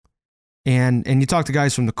trying. And you talk to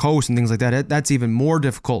guys from the coast and things like that, that's even more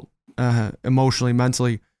difficult emotionally,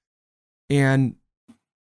 mentally. And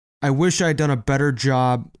I wish I had done a better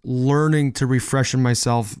job learning to refreshen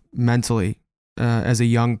myself mentally as a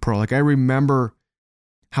young pro. Like I remember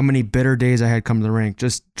how many bitter days I had come to the rink,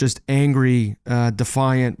 just angry,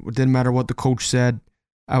 defiant. It didn't matter what the coach said.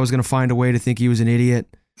 I was going to find a way to think he was an idiot.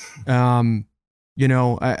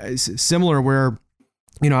 Similar where,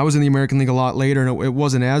 I was in the American League a lot later and it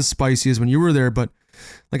wasn't as spicy as when you were there, but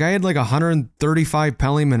like I had like 135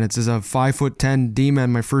 penalty minutes as a 5'10"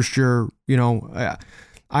 D-man my first year.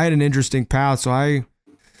 I had an interesting path. So I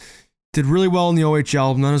did really well in the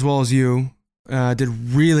OHL, not as well as you. Did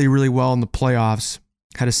really, really well in the playoffs.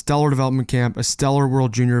 Had a stellar development camp, a stellar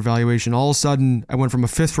World Junior evaluation. All of a sudden, I went from a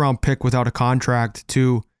 5th round pick without a contract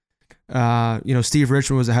to, Steve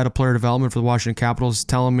Richmond was the head of player development for the Washington Capitals,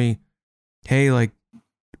 telling me, "Hey, like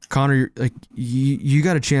Connor, like you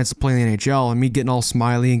got a chance to play in the NHL." And me getting all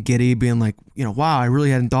smiley and giddy, being like, wow, I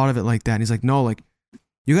really hadn't thought of it like that. And he's like, "No, like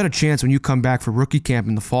you got a chance when you come back for rookie camp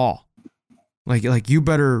in the fall. Like you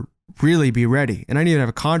better really be ready." And I didn't even have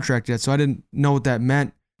a contract yet, so I didn't know what that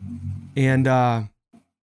meant. And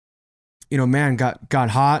man, got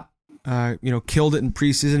hot. Killed it in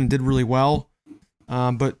preseason and did really well.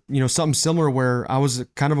 But something similar where I was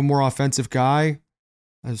kind of a more offensive guy.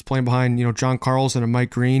 I was playing behind, John Carlson and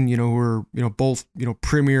Mike Green, who were, both,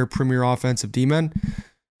 premier offensive D-men.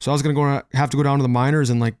 So I was going to have to go down to the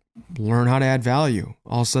minors and like learn how to add value.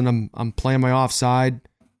 All of a sudden I'm playing my offside.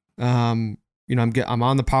 I'm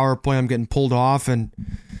on the power play. I'm getting pulled off. And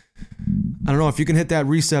I don't know if you can hit that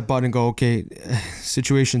reset button and go, okay,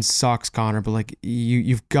 situation sucks, Connor, but like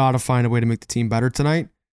you've got to find a way to make the team better tonight.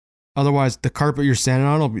 Otherwise the carpet you're standing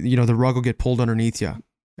on will be, the rug will get pulled underneath you.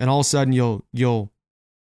 And all of a sudden you'll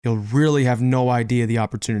really have no idea the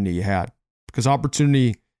opportunity you had, because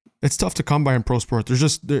opportunity, it's tough to come by in pro sport.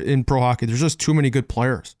 In pro hockey, there's just too many good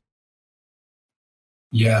players.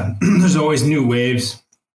 Yeah. There's always new waves,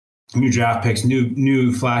 new draft picks,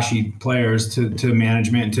 new flashy players to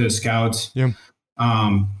management, to scouts. Yeah.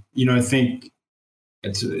 I think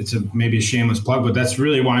it's maybe a shameless plug, but that's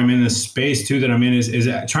really why I'm in this space too, that I'm in is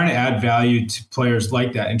trying to add value to players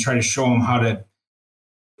like that and try to show them how to,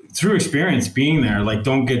 through experience being there, like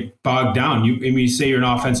don't get bogged down. You say you're an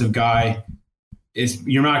offensive guy,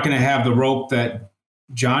 you're not going to have the rope that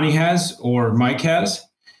Johnny has or Mike has,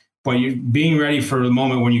 but you're being ready for the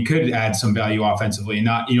moment when you could add some value offensively, and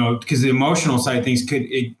not, because the emotional side of things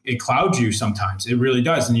it clouds you sometimes. It really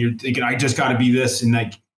does. And you're thinking, I just got to be this, and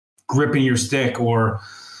like gripping your stick or,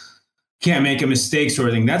 can't make a mistake sort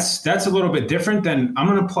of thing. That's a little bit different than I'm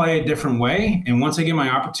going to play a different way. And once I get my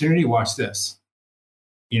opportunity, watch this.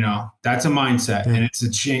 That's a mindset, and it's a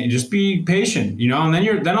change. Just be patient, and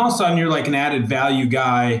then all of a sudden you're like an added value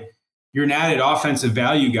guy. You're an added offensive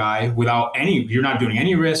value guy you're not doing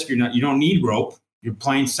any risk. You don't need rope. You're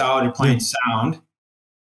playing solid. You're playing sound.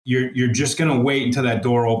 You're just going to wait until that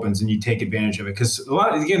door opens and you take advantage of it. Because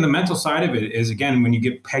the mental side of it is, again, when you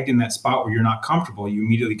get pegged in that spot where you're not comfortable, you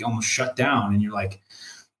immediately almost shut down and you're like,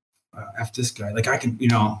 F this guy. Like I can,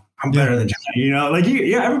 I'm better than John,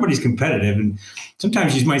 everybody's competitive. And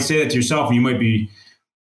sometimes you might say that to yourself and you might be,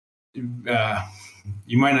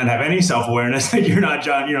 you might not have any self-awareness. Like you're not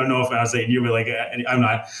John, no offense, you'll be like, I'm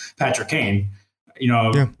not Patrick Kane,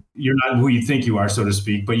 You're not who you think you are, so to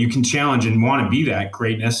speak, but you can challenge and want to be that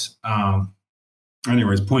greatness.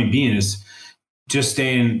 Anyways, point being is just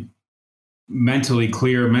staying mentally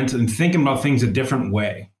clear, and thinking about things a different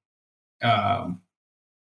way.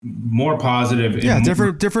 More positive. Yeah,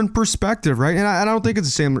 different perspective, right? And I don't think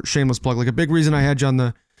it's a shameless plug. Like a big reason I had you on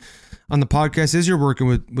the podcast is you're working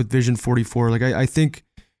with Vision 44. Like I think,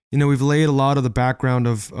 we've laid a lot of the background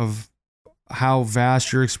of how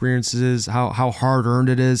vast your experience is, how hard earned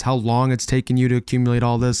it is, how long it's taken you to accumulate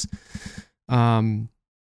all this.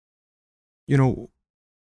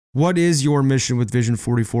 What is your mission with Vision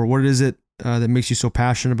 44? What is it that makes you so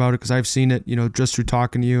passionate about it? Because I've seen it, just through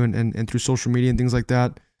talking to you and through social media and things like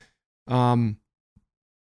that.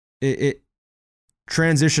 It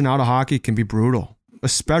transition out of hockey can be brutal,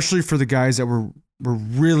 especially for the guys that were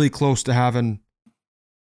really close to having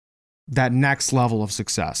that next level of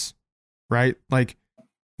success, right? Like,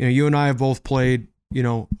 you and I have both played,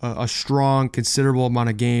 a strong, considerable amount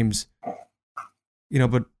of games,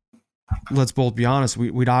 but let's both be honest.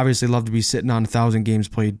 We'd obviously love to be sitting on 1,000 games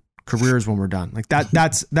played careers when we're done. Like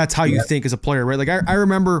that's how you think as a player, right? Like I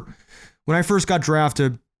remember when I first got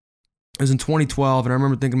drafted, it was in 2012. And I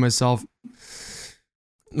remember thinking to myself,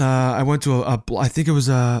 I went to I think it was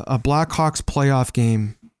a Blackhawks playoff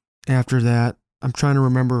game after that. I'm trying to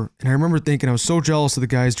remember. And I remember thinking, I was so jealous of the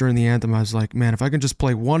guys during the anthem. I was like, man, if I can just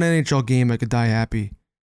play one NHL game, I could die happy.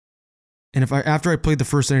 And after I played the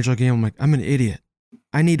first NHL game, I'm like, I'm an idiot.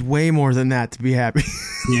 I need way more than that to be happy.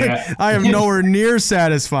 Yeah. I am nowhere near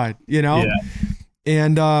satisfied, Yeah.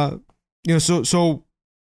 And, so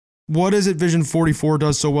what is it Vision 44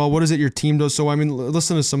 does so well? What is it your team does so well? I mean,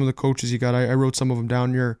 listen to some of the coaches you got. I wrote some of them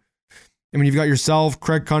down here. I mean, you've got yourself,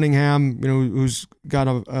 Craig Cunningham, who's got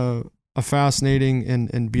a fascinating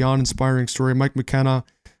and beyond inspiring story. Mike McKenna,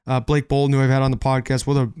 Blake Bolton, who I've had on the podcast.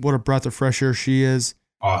 What a breath of fresh air she is.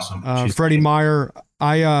 Awesome. Freddie Meyer.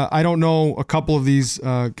 I don't know a couple of these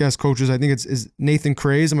guest coaches. I think it's Nathan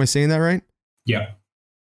Craze. Am I saying that right? Yeah.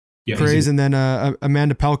 Craze, and then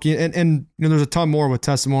Amanda Pelkey, and there's a ton more with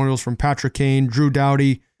testimonials from Patrick Kane, Drew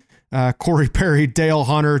Doughty, Corey Perry, Dale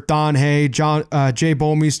Hunter, Don Hay, Jay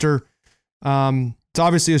Bowmeister. It's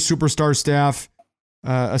obviously a superstar staff,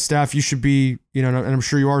 a staff you should be, and I'm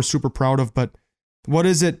sure you are super proud of. But what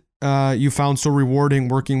is it you found so rewarding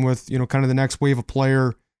working with, kind of the next wave of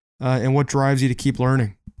player, and what drives you to keep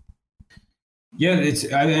learning? Yeah,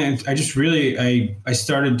 I just really, I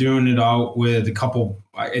started doing it all with a couple,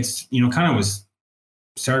 it's, kind of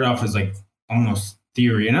started off as like almost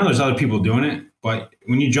theory. I know there's other people doing it, but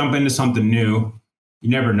when you jump into something new, you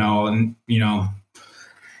never know. And,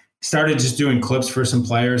 started just doing clips for some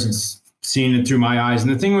players and seeing it through my eyes.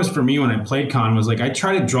 And the thing was for me, when I played con was like, I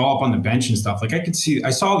tried to draw up on the bench and stuff. Like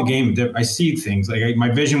I saw the game, I see things like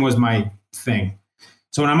my vision was my thing.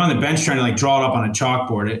 So when I'm on the bench trying to like draw it up on a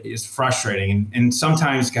chalkboard, it's frustrating. And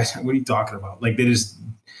sometimes guys, what are you talking about? Like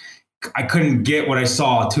I couldn't get what I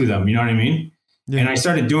saw to them. You know what I mean? Yeah. And I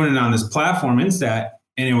started doing it on this platform, Instat,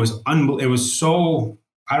 and it was so,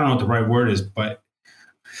 I don't know what the right word is, but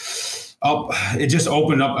it just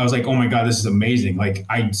opened up. I was like, oh my God, this is amazing. Like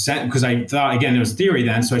because I thought, again, it was theory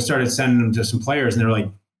then. So I started sending them to some players and they're like,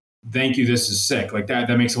 thank you. This is sick. Like that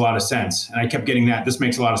makes a lot of sense. And I kept getting that. That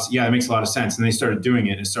makes a lot of sense. And they started doing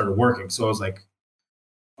it and it started working. So I was like,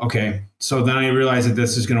 okay. So then I realized that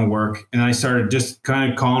this is going to work. And I started just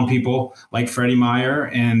kind of calling people like Freddie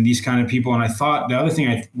Meyer and these kind of people. And I thought the other thing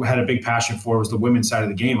I had a big passion for was the women's side of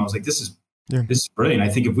the game. I was like, this is brilliant. I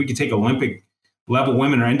think if we could take Olympic level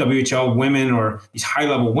women or NWHL women or these high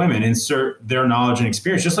level women, insert their knowledge and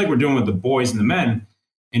experience, just like we're doing with the boys and the men,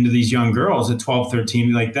 into these young girls at 12,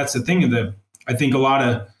 13. Like that's the thing I think a lot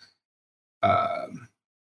of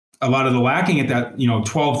the lacking at that,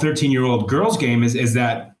 12, 13-year-old girls game is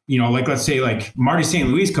that, like, let's say like Marty St.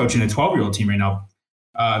 Louis coaching a 12-year-old team right now,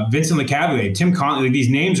 Vincent LeCavalier, Tim Conley, these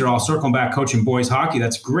names are all circling back coaching boys hockey.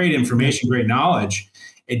 That's great information, great knowledge.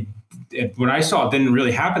 what I saw, it didn't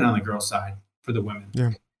really happen on the girls' side for the women.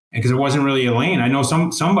 Yeah. Because it wasn't really a lane. I know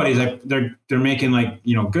somebody's like they're making like,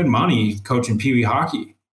 good money coaching Pee Wee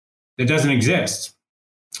hockey. That doesn't exist.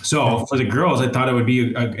 So for the girls, I thought it would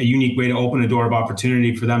be a unique way to open a door of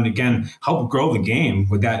opportunity for them to, again, help grow the game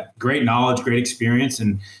with that great knowledge, great experience.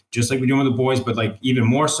 And just like we're doing with the boys, but like even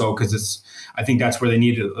more so, because I think that's where they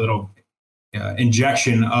need a little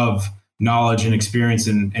injection of knowledge and experience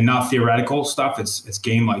and not theoretical stuff. It's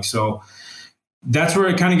game like. So that's where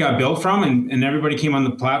it kind of got built from, and everybody came on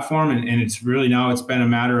the platform, and it's really now it's been a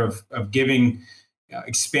matter of giving,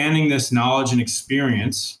 expanding this knowledge and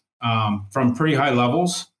experience from pretty high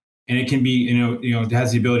levels, and it can be, it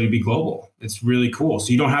has the ability to be global. It's really cool.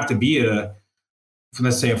 So you don't have to be at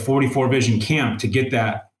let's say a 44 vision camp to get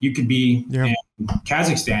that. You could be in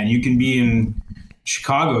Kazakhstan, you can be in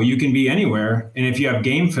Chicago, you can be anywhere. And if you have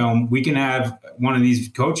game film, we can have one of these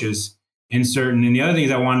coaches insert. And the other thing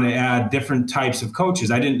is I wanted to add different types of coaches.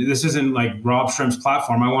 This isn't like Rob Schremp's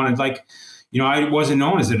platform. I wanted I wasn't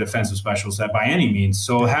known as a defensive specialist by any means.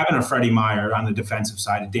 So having a Freddie Meyer on the defensive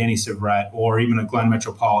side, a Danny Severette, or even a Glenn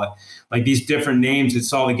Metropolitan, like these different names that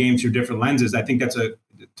saw the game through different lenses, I think that's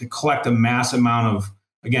to collect a mass amount of,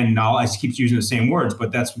 again, knowledge. I keep using the same words,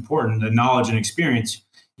 but that's important. The knowledge and experience,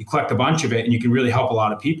 you collect a bunch of it and you can really help a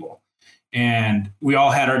lot of people. And we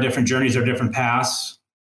all had our different journeys, our different paths.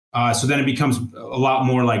 So then it becomes a lot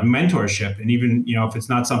more like mentorship. And even, if it's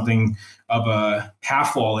not something of a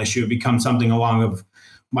half wall issue, it becomes something along of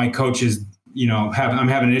my coaches, I'm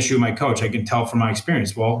having an issue with my coach. I can tell from my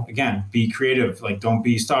experience. Well, again, be creative, like don't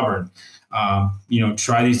be stubborn.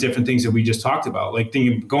 Try these different things that we just talked about, like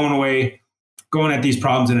going at these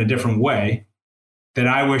problems in a different way that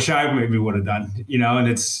I wish I maybe would have done, and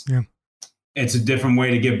it's a different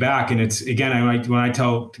way to give back. And it's, again, when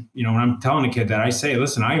I'm telling a kid that, I say,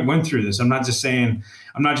 listen, I went through this. I'm not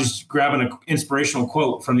just grabbing an inspirational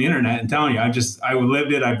quote from the internet and telling you, I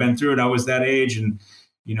lived it. I've been through it. I was that age, and,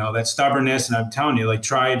 that stubbornness. And I'm telling you, like,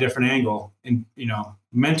 try a different angle and,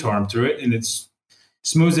 mentor them through it. And it's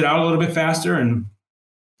smooths it out a little bit faster. And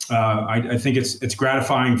I think it's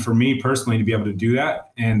gratifying for me personally to be able to do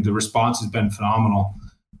that. And the response has been phenomenal.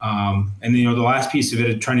 And the last piece of it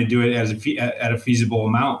is trying to do it at a feasible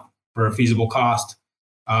amount for a feasible cost,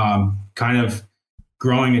 kind of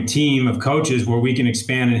growing a team of coaches where we can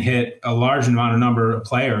expand and hit a large number of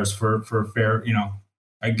players for fair,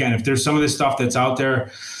 again, if there's some of this stuff that's out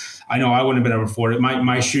there, I know I wouldn't have been able to afford it.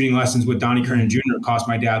 My shooting lessons with Donnie Kernan Jr. cost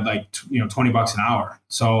my dad like, $20 an hour.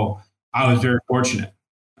 So I was very fortunate.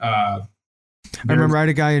 I remember I had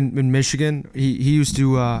a guy in Michigan. He used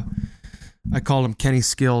to, I called him Kenny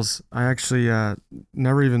Skills. I actually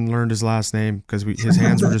never even learned his last name because his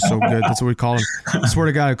hands were just so good. That's what we call him. I swear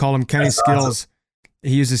to God, I called him Kenny Skills.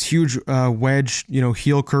 He used this huge wedge,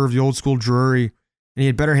 heel curve, the old school Drury. And he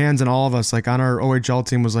had better hands than all of us. Like on our OHL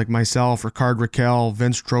team was like myself, Ricard Raquel,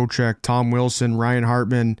 Vince Trocheck, Tom Wilson, Ryan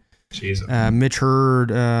Hartman, Mitch Hurd.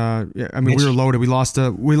 We were loaded. We lost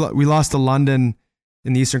to London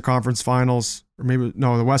in the Eastern Conference Finals, or maybe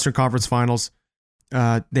the Western Conference Finals.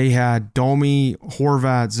 They had Domi,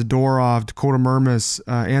 Horvat, Zadorov, Dakota Murmis,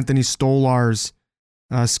 Anthony Stolars,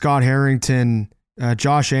 Scott Harrington,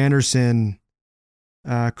 Josh Anderson,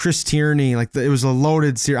 Chris Tierney. Like it was a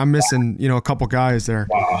loaded series. I'm missing, a couple guys there.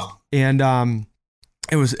 Wow. And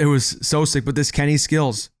it was so sick. But this Kenny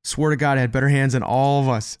Skills, swear to God, had better hands than all of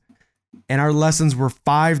us. And our lessons were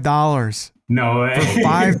 $5. No way. For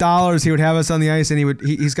 $5, he would have us on the ice, and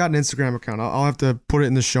he's got an Instagram account. I'll have to put it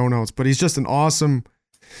in the show notes, but he's just an awesome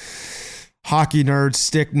hockey nerd,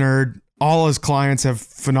 stick nerd. All his clients have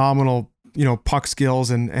phenomenal, puck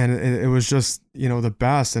skills, and it was just, the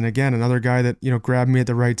best. And again, another guy that, grabbed me at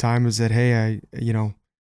the right time and said, hey,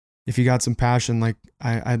 if you got some passion, like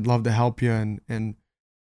I'd love to help you. And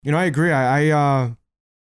I agree. I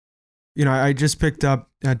just picked up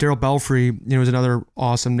Daryl Belfry, was another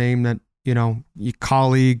awesome name that, your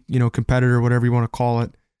colleague, competitor, whatever you want to call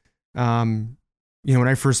it. When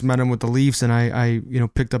I first met him with the Leafs and I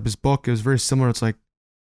picked up his book, it was very similar. It's like,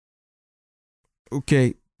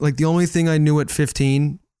 okay, like the only thing I knew at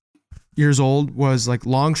 15 years old was like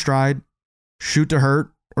long stride, shoot to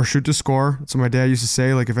hurt or shoot to score. That's what my dad used to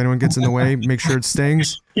say. Like if anyone gets in the way, make sure it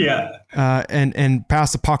stings. Yeah. And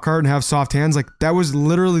pass the puck hard and have soft hands. Like that was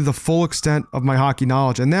literally the full extent of my hockey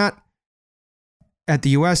knowledge. And that, at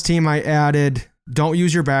the U.S. team, I added don't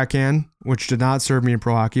use your backhand, which did not serve me in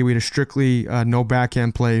pro hockey. We had a strictly no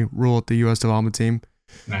backhand play rule at the U.S. development team.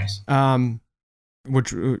 Nice.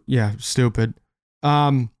 Which, stupid.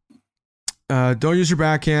 Don't use your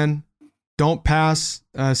backhand. Don't pass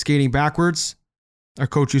skating backwards. Our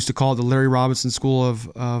coach used to call it the Larry Robinson School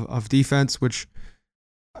of defense, which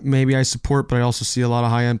maybe I support, but I also see a lot of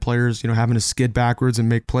high-end players, having to skid backwards and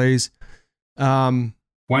make plays. When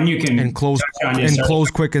you can and close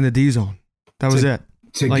quick in the D zone. That was it.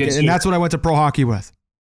 And that's what I went to pro hockey with.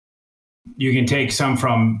 You can take some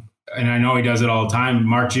from, and I know he does it all the time,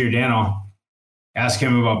 Mark Giordano. Ask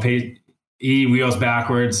him about he wheels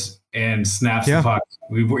backwards and snaps the puck.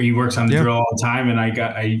 He works on the drill all the time, and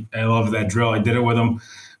I love that drill. I did it with him.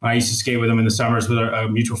 I used to skate with him in the summers with a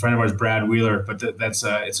mutual friend of ours, Brad Wheeler. But it's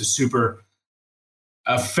a super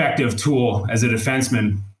effective tool as a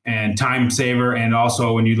defenseman and time saver. And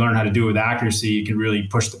also when you learn how to do it with accuracy, you can really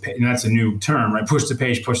push the pace. And that's a new term, right? Push the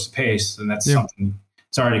pace. And that's something.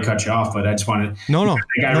 Sorry to cut you off, but I just wanted the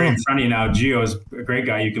guy right in front of you now. Gio is a great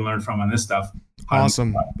guy you can learn from on this stuff.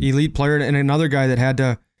 Awesome. Elite player, and another guy that had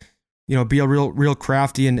to, be a real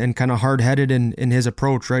crafty and kind of hard-headed in his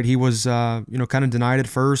approach, right? He was, kind of denied at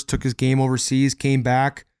first, took his game overseas, came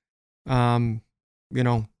back, has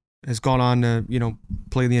gone on to,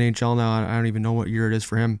 play in the NHL now. I don't even know what year it is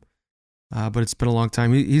for him, but it's been a long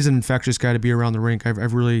time. He's an infectious guy to be around the rink.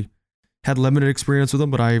 I've really had limited experience with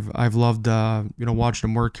him, but I've loved, watching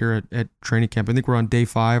him work here at training camp. I think we're on day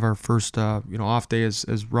 5, our first, off day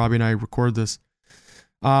as Robbie and I record this.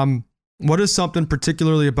 What is something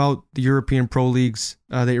particularly about the European Pro Leagues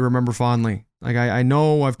that you remember fondly? Like I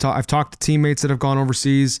know I've talked to teammates that have gone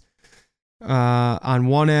overseas. On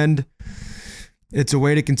one end, it's a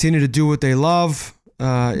way to continue to do what they love.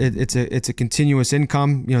 It's a continuous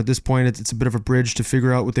income. At this point, it's a bit of a bridge to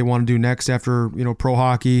figure out what they want to do next after pro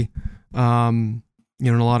hockey. And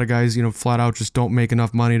a lot of guys flat out just don't make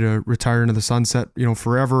enough money to retire into the sunset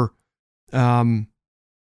forever. And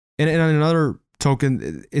another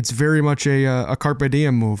token, it's very much a carpe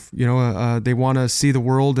diem move. They want to see the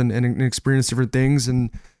world and experience different things, and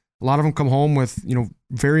a lot of them come home with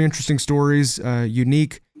very interesting stories,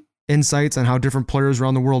 unique insights on how different players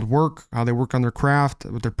around the world work, how they work on their craft,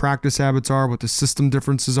 what their practice habits are, what the system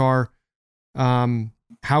differences are.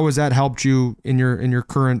 How has that helped you in your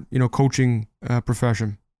current coaching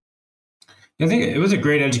profession? I think it was a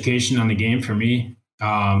great education on the game for me.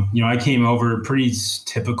 I came over pretty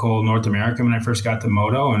typical North American when I first got to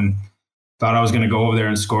Moto, and thought I was going to go over there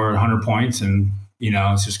and score 100 points, and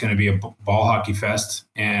it's just going to be a ball hockey fest.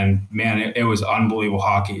 And man, it was unbelievable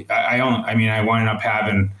hockey. I wound up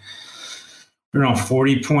having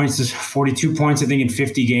 40 points, 42 points, I think, in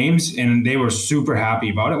 50 games, and they were super happy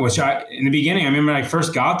about it. Which in the beginning, I remember when I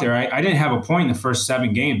first got there, I didn't have a point in the first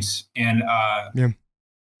 7 games, and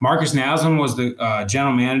Marcus Naslund was the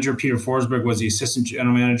general manager. Peter Forsberg was the assistant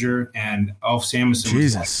general manager, and Ulf Samuelsson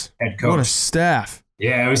was the head coach. What a staff!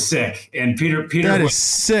 Yeah, it was sick. And Peter that is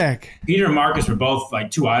sick. Peter and Marcus were both like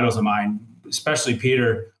 2 idols of mine, especially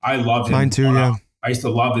Peter. I loved him. Mine too. Yeah. I used to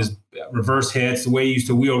love his reverse hits, the way he used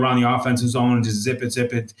to wheel around the offensive zone and just zip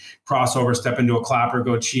it, crossover, step into a clapper,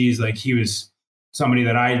 go cheese. Like, he was somebody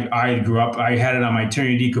that I grew up. I had it on my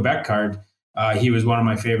Trinity Quebec card. He was one of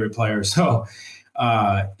my favorite players. So.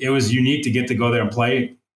 It was unique to get to go there and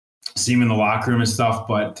play, see him in the locker room and stuff.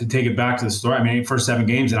 But to take it back to the story, first 7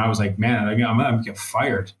 games, and I was like, man, I'm going to get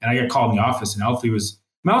fired. And I got called in the office, and Alfie was,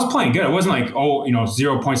 I was playing good. It wasn't like,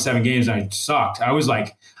 0.7 games and I sucked. I was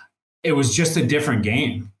like, it was just a different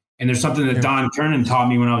game. And there's something that Don Kernan taught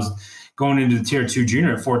me when I was going into the Tier 2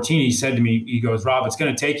 junior at 14. He said to me, he goes, Rob, it's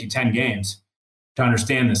going to take you 10 games to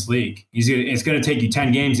understand this league. It's going to take you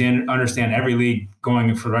 10 games to understand every league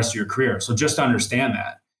going for the rest of your career. So just understand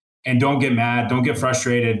that, and don't get mad. Don't get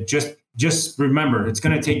frustrated. Just remember, it's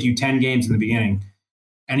going to take you 10 games in the beginning,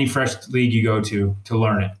 any fresh league you go to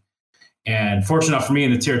learn it. And fortunate enough for me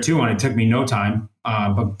in the Tier 2 one, it took me no time.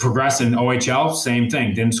 But progressing OHL, same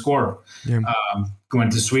thing, didn't score. Yeah.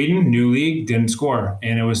 Went to Sweden, new league, didn't score.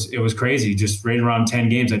 And it was crazy. Just right around 10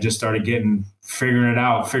 games, I just started figuring it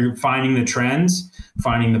out, finding the trends,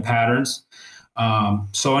 finding the patterns.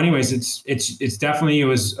 So anyways, it's definitely, it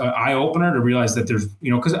was an eye opener to realize that there's,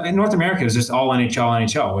 because in North America is just all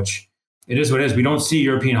NHL, which it is what it is. We don't see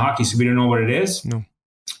European hockey, so we don't know what it is. No.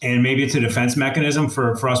 And maybe it's a defense mechanism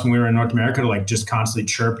for us when we were in North America to like just constantly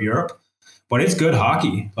chirp Europe, but it's good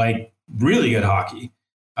hockey, like really good hockey.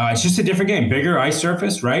 It's just a different game, bigger ice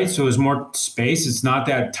surface, right? So there's more space. It's not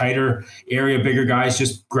that tighter area, bigger guys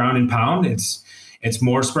just ground and pound. It's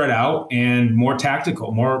more spread out and more tactical,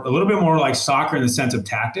 a little bit more like soccer in the sense of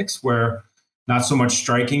tactics, where not so much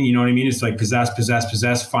striking. You know what I mean? It's like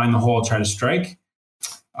possess, find the hole, try to strike.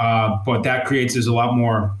 But that creates a lot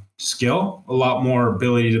more skill, a lot more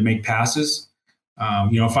ability to make passes.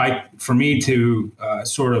 For me to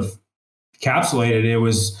sort of encapsulated, it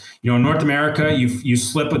was, in North America, you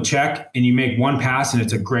slip a check and you make one pass and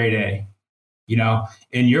it's a grade A.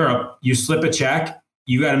 In Europe, you slip a check,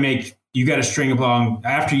 you got to string along.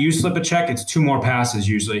 After you slip a check, it's 2 more passes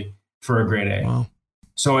usually for a grade A. Wow.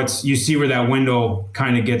 So you see where that window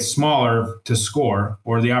kind of gets smaller to score,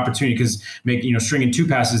 or the opportunity, because stringing 2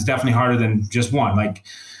 passes is definitely harder than just one. Like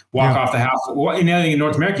walk off the half. And the other thing in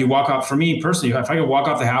North America, you walk off. For me personally, if I could walk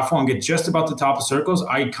off the half wall and get just about the top of circles,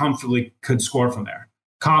 I comfortably could score from there,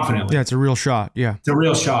 confidently. Yeah, it's a real shot. Yeah, it's a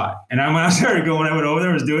real shot. And when I went over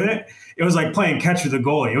there, I was doing it. It was like playing catch with the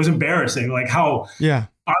goalie. It was embarrassing, like how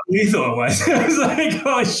lethal it was. It was like,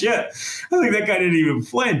 oh shit! I was like, that guy didn't even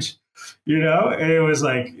flinch. And it was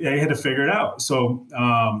like, I had to figure it out. So,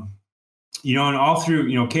 and all through,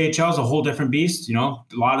 KHL is a whole different beast, a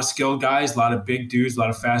lot of skilled guys, a lot of big dudes, a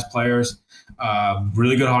lot of fast players,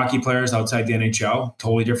 really good hockey players outside the NHL,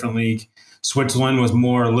 totally different league. Switzerland was a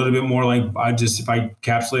little bit more like, if I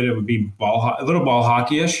encapsulate it, would be a little ball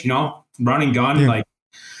hockey-ish, run and gun. Like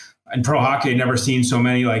in pro hockey, I'd never seen so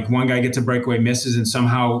many, like one guy gets a breakaway, misses, and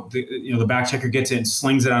somehow the back checker gets it and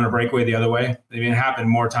slings it on a breakaway the other way. I mean, it happened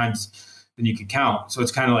more times than you could count. So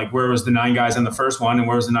it's kind of like, where was the 9 guys on the first one and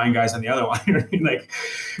where was the 9 guys on the other one? But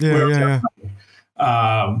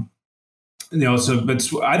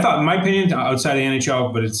I thought, in my opinion, outside the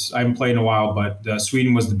NHL, but I haven't played in a while, but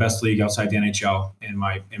Sweden was the best league outside the NHL in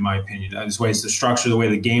my opinion. This way, it's the structure, the way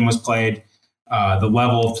the game was played, the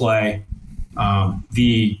level of play,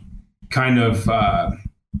 the kind of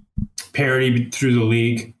parity through the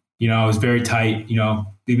league. It was very tight.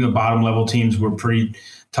 Even the bottom level teams were pretty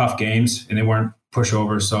tough games, and they weren't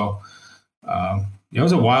pushovers. So it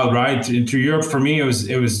was a wild ride through Europe for me. It was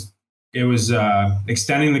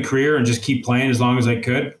extending the career and just keep playing as long as I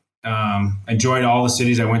could. Enjoyed all the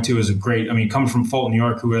cities I went to. It was coming from Fulton, New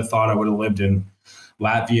York, who would have thought I would have lived in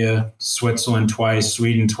Latvia, Switzerland twice,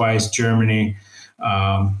 Sweden twice, Germany,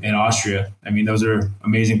 and Austria. Those are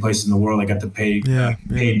amazing places in the world. I got to paid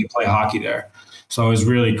to play hockey there. So it was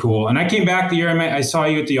really cool. And I came back the year I saw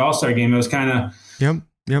you at the All-Star game. It was kind of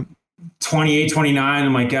 28, 29.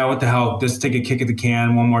 I'm like, what the hell? Just take a kick at the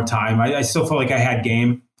can one more time. I still felt like I had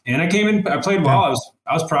game. And I came in, I played well.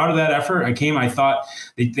 I was proud of that effort. I thought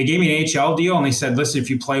they gave me an AHL deal, and they said, listen, if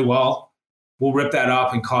you play well, we'll rip that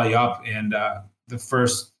up and call you up. And I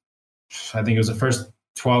think it was the first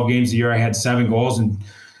 12 games of the year, I had 7 goals, and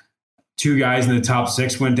 2 guys in the top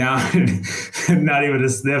 6 went down and not even a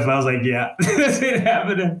sniff. I was like, yeah, that's it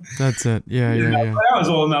happening. That's it. Yeah. I was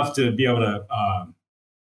old enough to be able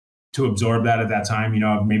to absorb that at that time.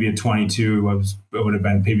 Maybe at 22, it would have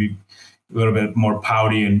been maybe a little bit more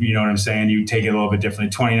pouty, and you know what I'm saying? You take it a little bit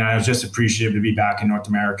differently. 29, I was just appreciative to be back in North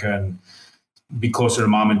America and be closer to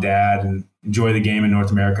mom and dad and enjoy the game in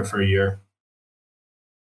North America for a year.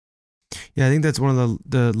 Yeah, I think that's one of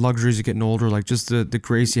the luxuries of getting older, like just the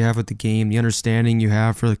grace you have with the game, the understanding you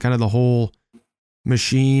have for kind of the whole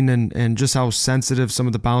machine, and just how sensitive some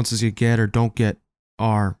of the bounces you get or don't get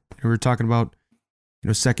are. We were talking about,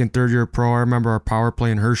 second, third year pro. I remember our power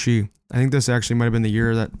play in Hershey. I think this actually might have been the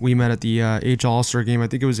year that we met at the HL All-Star game. I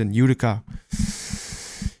think it was in Utica.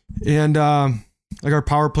 And our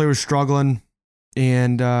power play was struggling,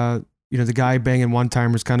 and the guy banging one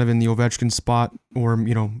time was kind of in the Ovechkin spot, or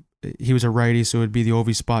he was a righty, so it'd be the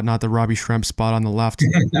Ovi spot, not the Robbie Schremp spot on the left.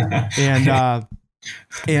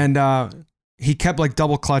 and he kept like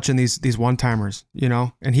double clutching these one timers,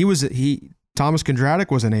 and Thomas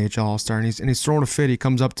Kondratic was an AHL All-Star, and he's throwing a fit. He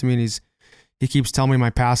comes up to me and he keeps telling me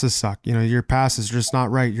my passes suck. Your passes are just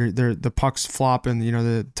not right. The puck's flopping.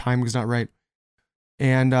 The timing's not right.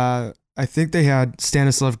 And I think they had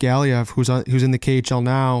Stanislav Galiev, who's in the KHL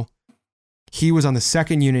now. He was on the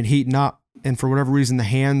second unit heating up, and for whatever reason, the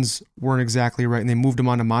hands weren't exactly right, and they moved him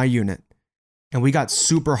onto my unit. And we got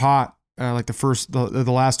super hot, like the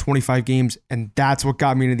last 25 games, and that's what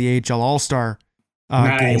got me into the AHL All-Star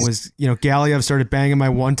game. Was Galiev started banging my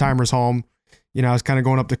one-timers home. I was kind of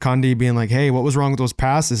going up to Cundy being like, hey, what was wrong with those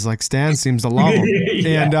passes? Like, Stan seems to love them.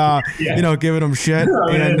 And, giving them shit.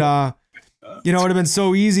 And, it would have been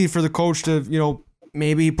so easy for the coach to,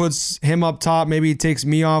 maybe he puts him up top, maybe he takes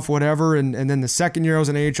me off, whatever. And then the second year I was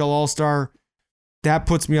an AHL All-Star. That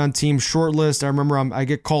puts me on team short list. I remember I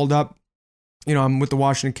get called up, I'm with the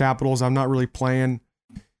Washington Capitals. I'm not really playing,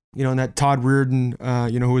 and that Todd Reardon,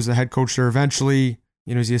 who was the head coach there eventually,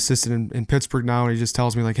 he's the assistant in Pittsburgh now, and he just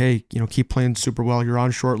tells me like, hey, keep playing super well. You're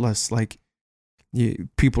on short list. Like,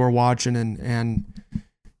 people are watching, and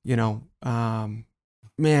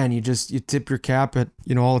man, you tip your cap at,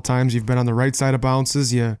 all the times you've been on the right side of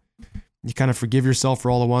bounces. You kind of forgive yourself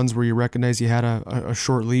for all the ones where you recognize you had a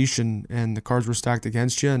short leash and the cards were stacked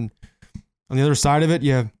against you. And, on the other side of it,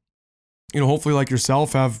 hopefully like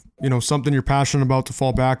yourself have, something you're passionate about to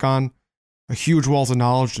fall back on, a huge wealth of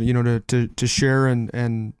knowledge, to share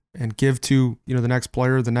and give to, the next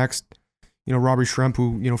player, the next, Robbie Schremp,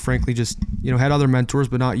 who, frankly just, had other mentors,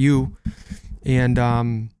 but not you. And,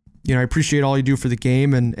 I appreciate all you do for the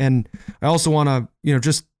game. And I also want to,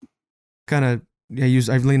 just kind of,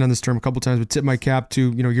 I've leaned on this term a couple times, but tip my cap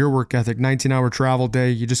to, your work ethic, 19-hour travel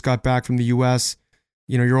day. You just got back from the US,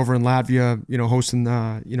 you're over in Latvia, hosting,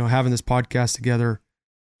 having this podcast together.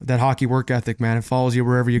 That hockey work ethic, man, it follows you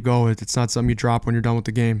wherever you go. It's not something you drop when you're done with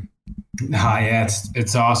the game. Yeah,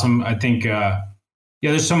 it's awesome. I think,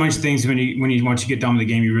 there's so much things once you get done with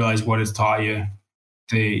the game, you realize what it's taught you,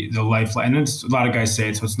 the life. And it's, a lot of guys say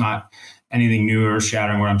it, so it's not anything new or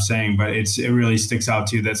shattering what I'm saying, but it really sticks out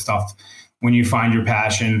to you, that stuff. When you find your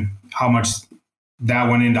passion, how much that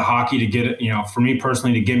went into hockey to get it, for me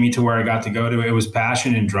personally, to get me to where I got to go to, it was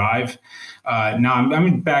passion and drive. Now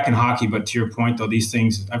I'm back in hockey, but to your point though, these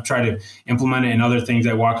things, I've tried to implement it in other things.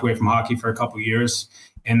 I walked away from hockey for a couple of years,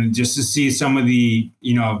 and just to see some of the,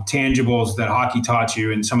 tangibles that hockey taught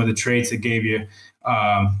you and some of the traits it gave you,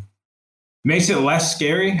 makes it less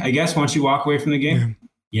scary, I guess, once you walk away from the game.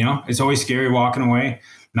 Yeah. It's always scary walking away,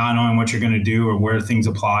 not knowing what you're going to do or where things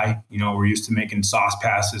apply. We're used to making sauce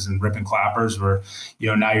passes and ripping clappers, where,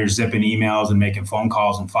 now you're zipping emails and making phone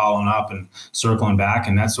calls and following up and circling back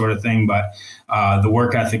and that sort of thing. But the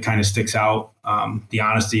work ethic kind of sticks out. The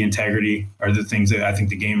honesty, integrity are the things that I think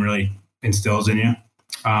the game really instills in you.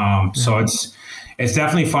 So it's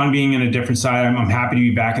definitely fun being in a different side. I'm happy to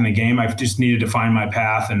be back in the game. I've just needed to find my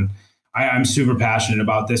path, and I'm super passionate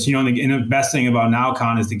about this. And the best thing about now,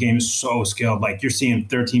 Con, is the game is so skilled. Like, you're seeing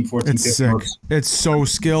 13, 14, it's sick. It's so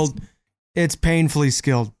skilled. It's painfully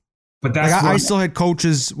skilled. But that's I still had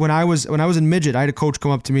coaches when I was in midget. I had a coach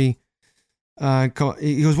come up to me. He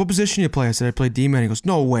goes, "What position do you play?" I said, "I play D-man." He goes,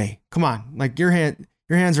 "No way. Come on. Like, your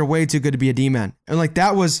hands are way too good to be a D-man." And like,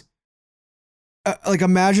 that was like,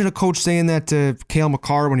 imagine a coach saying that to Cale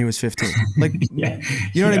McCarr when he was 15. Like,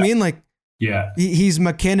 you know what I mean? Like, yeah, he's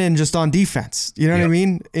McKinnon just on defense. You know what I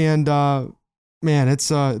mean? And man, it's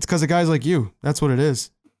because of guys like you. That's what it is.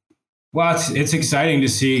 Well, it's exciting to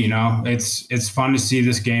see. It's fun to see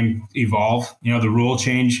this game evolve. The rule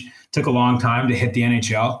change took a long time to hit the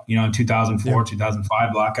NHL. In 2004,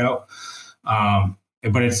 2005 lockout.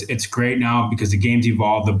 But it's great now because the game's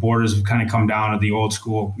evolved. The borders have kind of come down to the old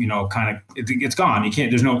school. It's gone. You can't.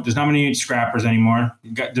 There's not many scrappers anymore.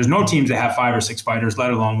 There's no teams that have 5 or 6 fighters,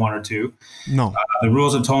 let alone 1 or 2. No. The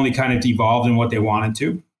rules have totally kind of evolved in what they wanted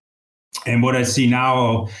to. And what I see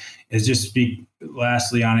now is, just speak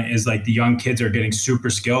lastly on it, is like the young kids are getting super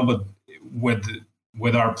skilled, but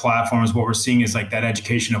with our platforms, what we're seeing is like that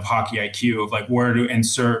education of hockey IQ, of like where to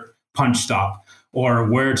insert punch stop, or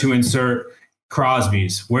where to insert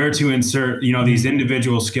Crosby's, where to insert, these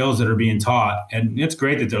individual skills that are being taught. And it's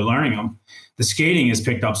great that they're learning them. The skating has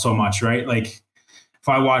picked up so much, right? Like, if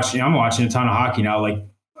I watch, I'm watching a ton of hockey now. Like,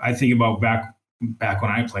 I think about back when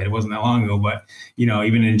I played, it wasn't that long ago, but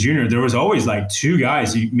even in junior, there was always like 2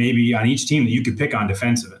 guys maybe on each team that you could pick on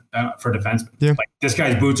for defensemen. Yeah. Like, this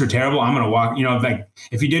guy's boots are terrible, I'm going to walk, like,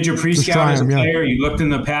 if you did your pre-scout as a player, you looked in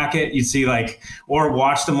the packet, you'd see like, or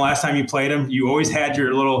watched them last time you played them, you always had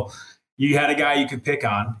you had a guy you could pick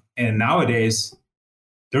on. And nowadays,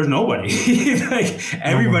 there's nobody. Like,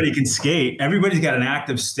 everybody can skate. Everybody's got an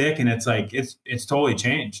active stick, and it's like, it's totally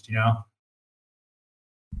changed, No,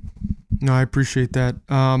 I appreciate that.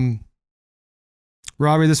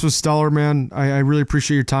 Robbie, this was stellar, man. I really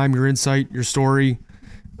appreciate your time, your insight, your story.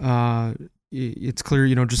 It's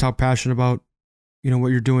clear, just how passionate about, what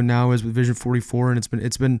you're doing now is with Vision 44. And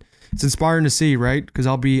it's inspiring to see, right? Because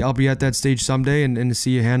I'll be at that stage someday, and to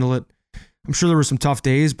see you handle it. I'm sure there were some tough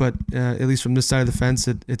days, but at least from this side of the fence,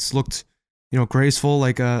 it's looked, graceful,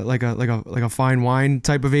 like a fine wine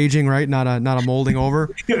type of aging, right? Not a molding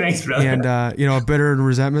over. Thanks, brother. And a bitter and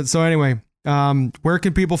resentment. So anyway, where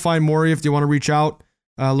can people find more if you want to reach out,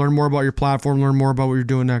 learn more about your platform, learn more about what you're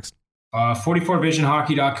doing next?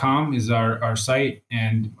 44visionhockey.com is our site,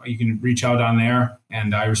 and you can reach out on there,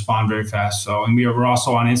 and I respond very fast. So, and we're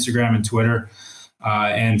also on Instagram and Twitter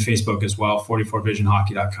and Facebook as well.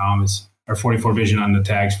 44visionhockey.com is, or 44vision on the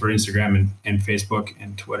tags for Instagram and Facebook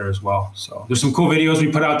and Twitter as well. So there's some cool videos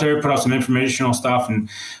we put out there, put out some informational stuff, and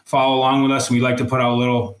follow along with us. And we like to put out a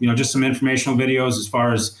little, just some informational videos as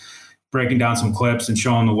far as breaking down some clips and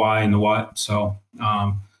showing the why and the what. So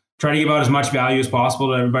try to give out as much value as possible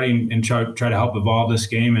to everybody, and try to help evolve this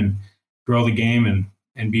game and grow the game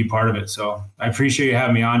and be part of it. So I appreciate you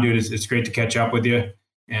having me on, dude. It's great to catch up with you.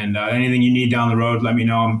 And anything you need down the road, let me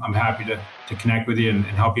know. I'm happy to connect with you and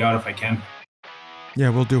help you out if I can. Yeah,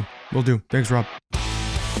 we'll do. We'll do. Thanks, Rob.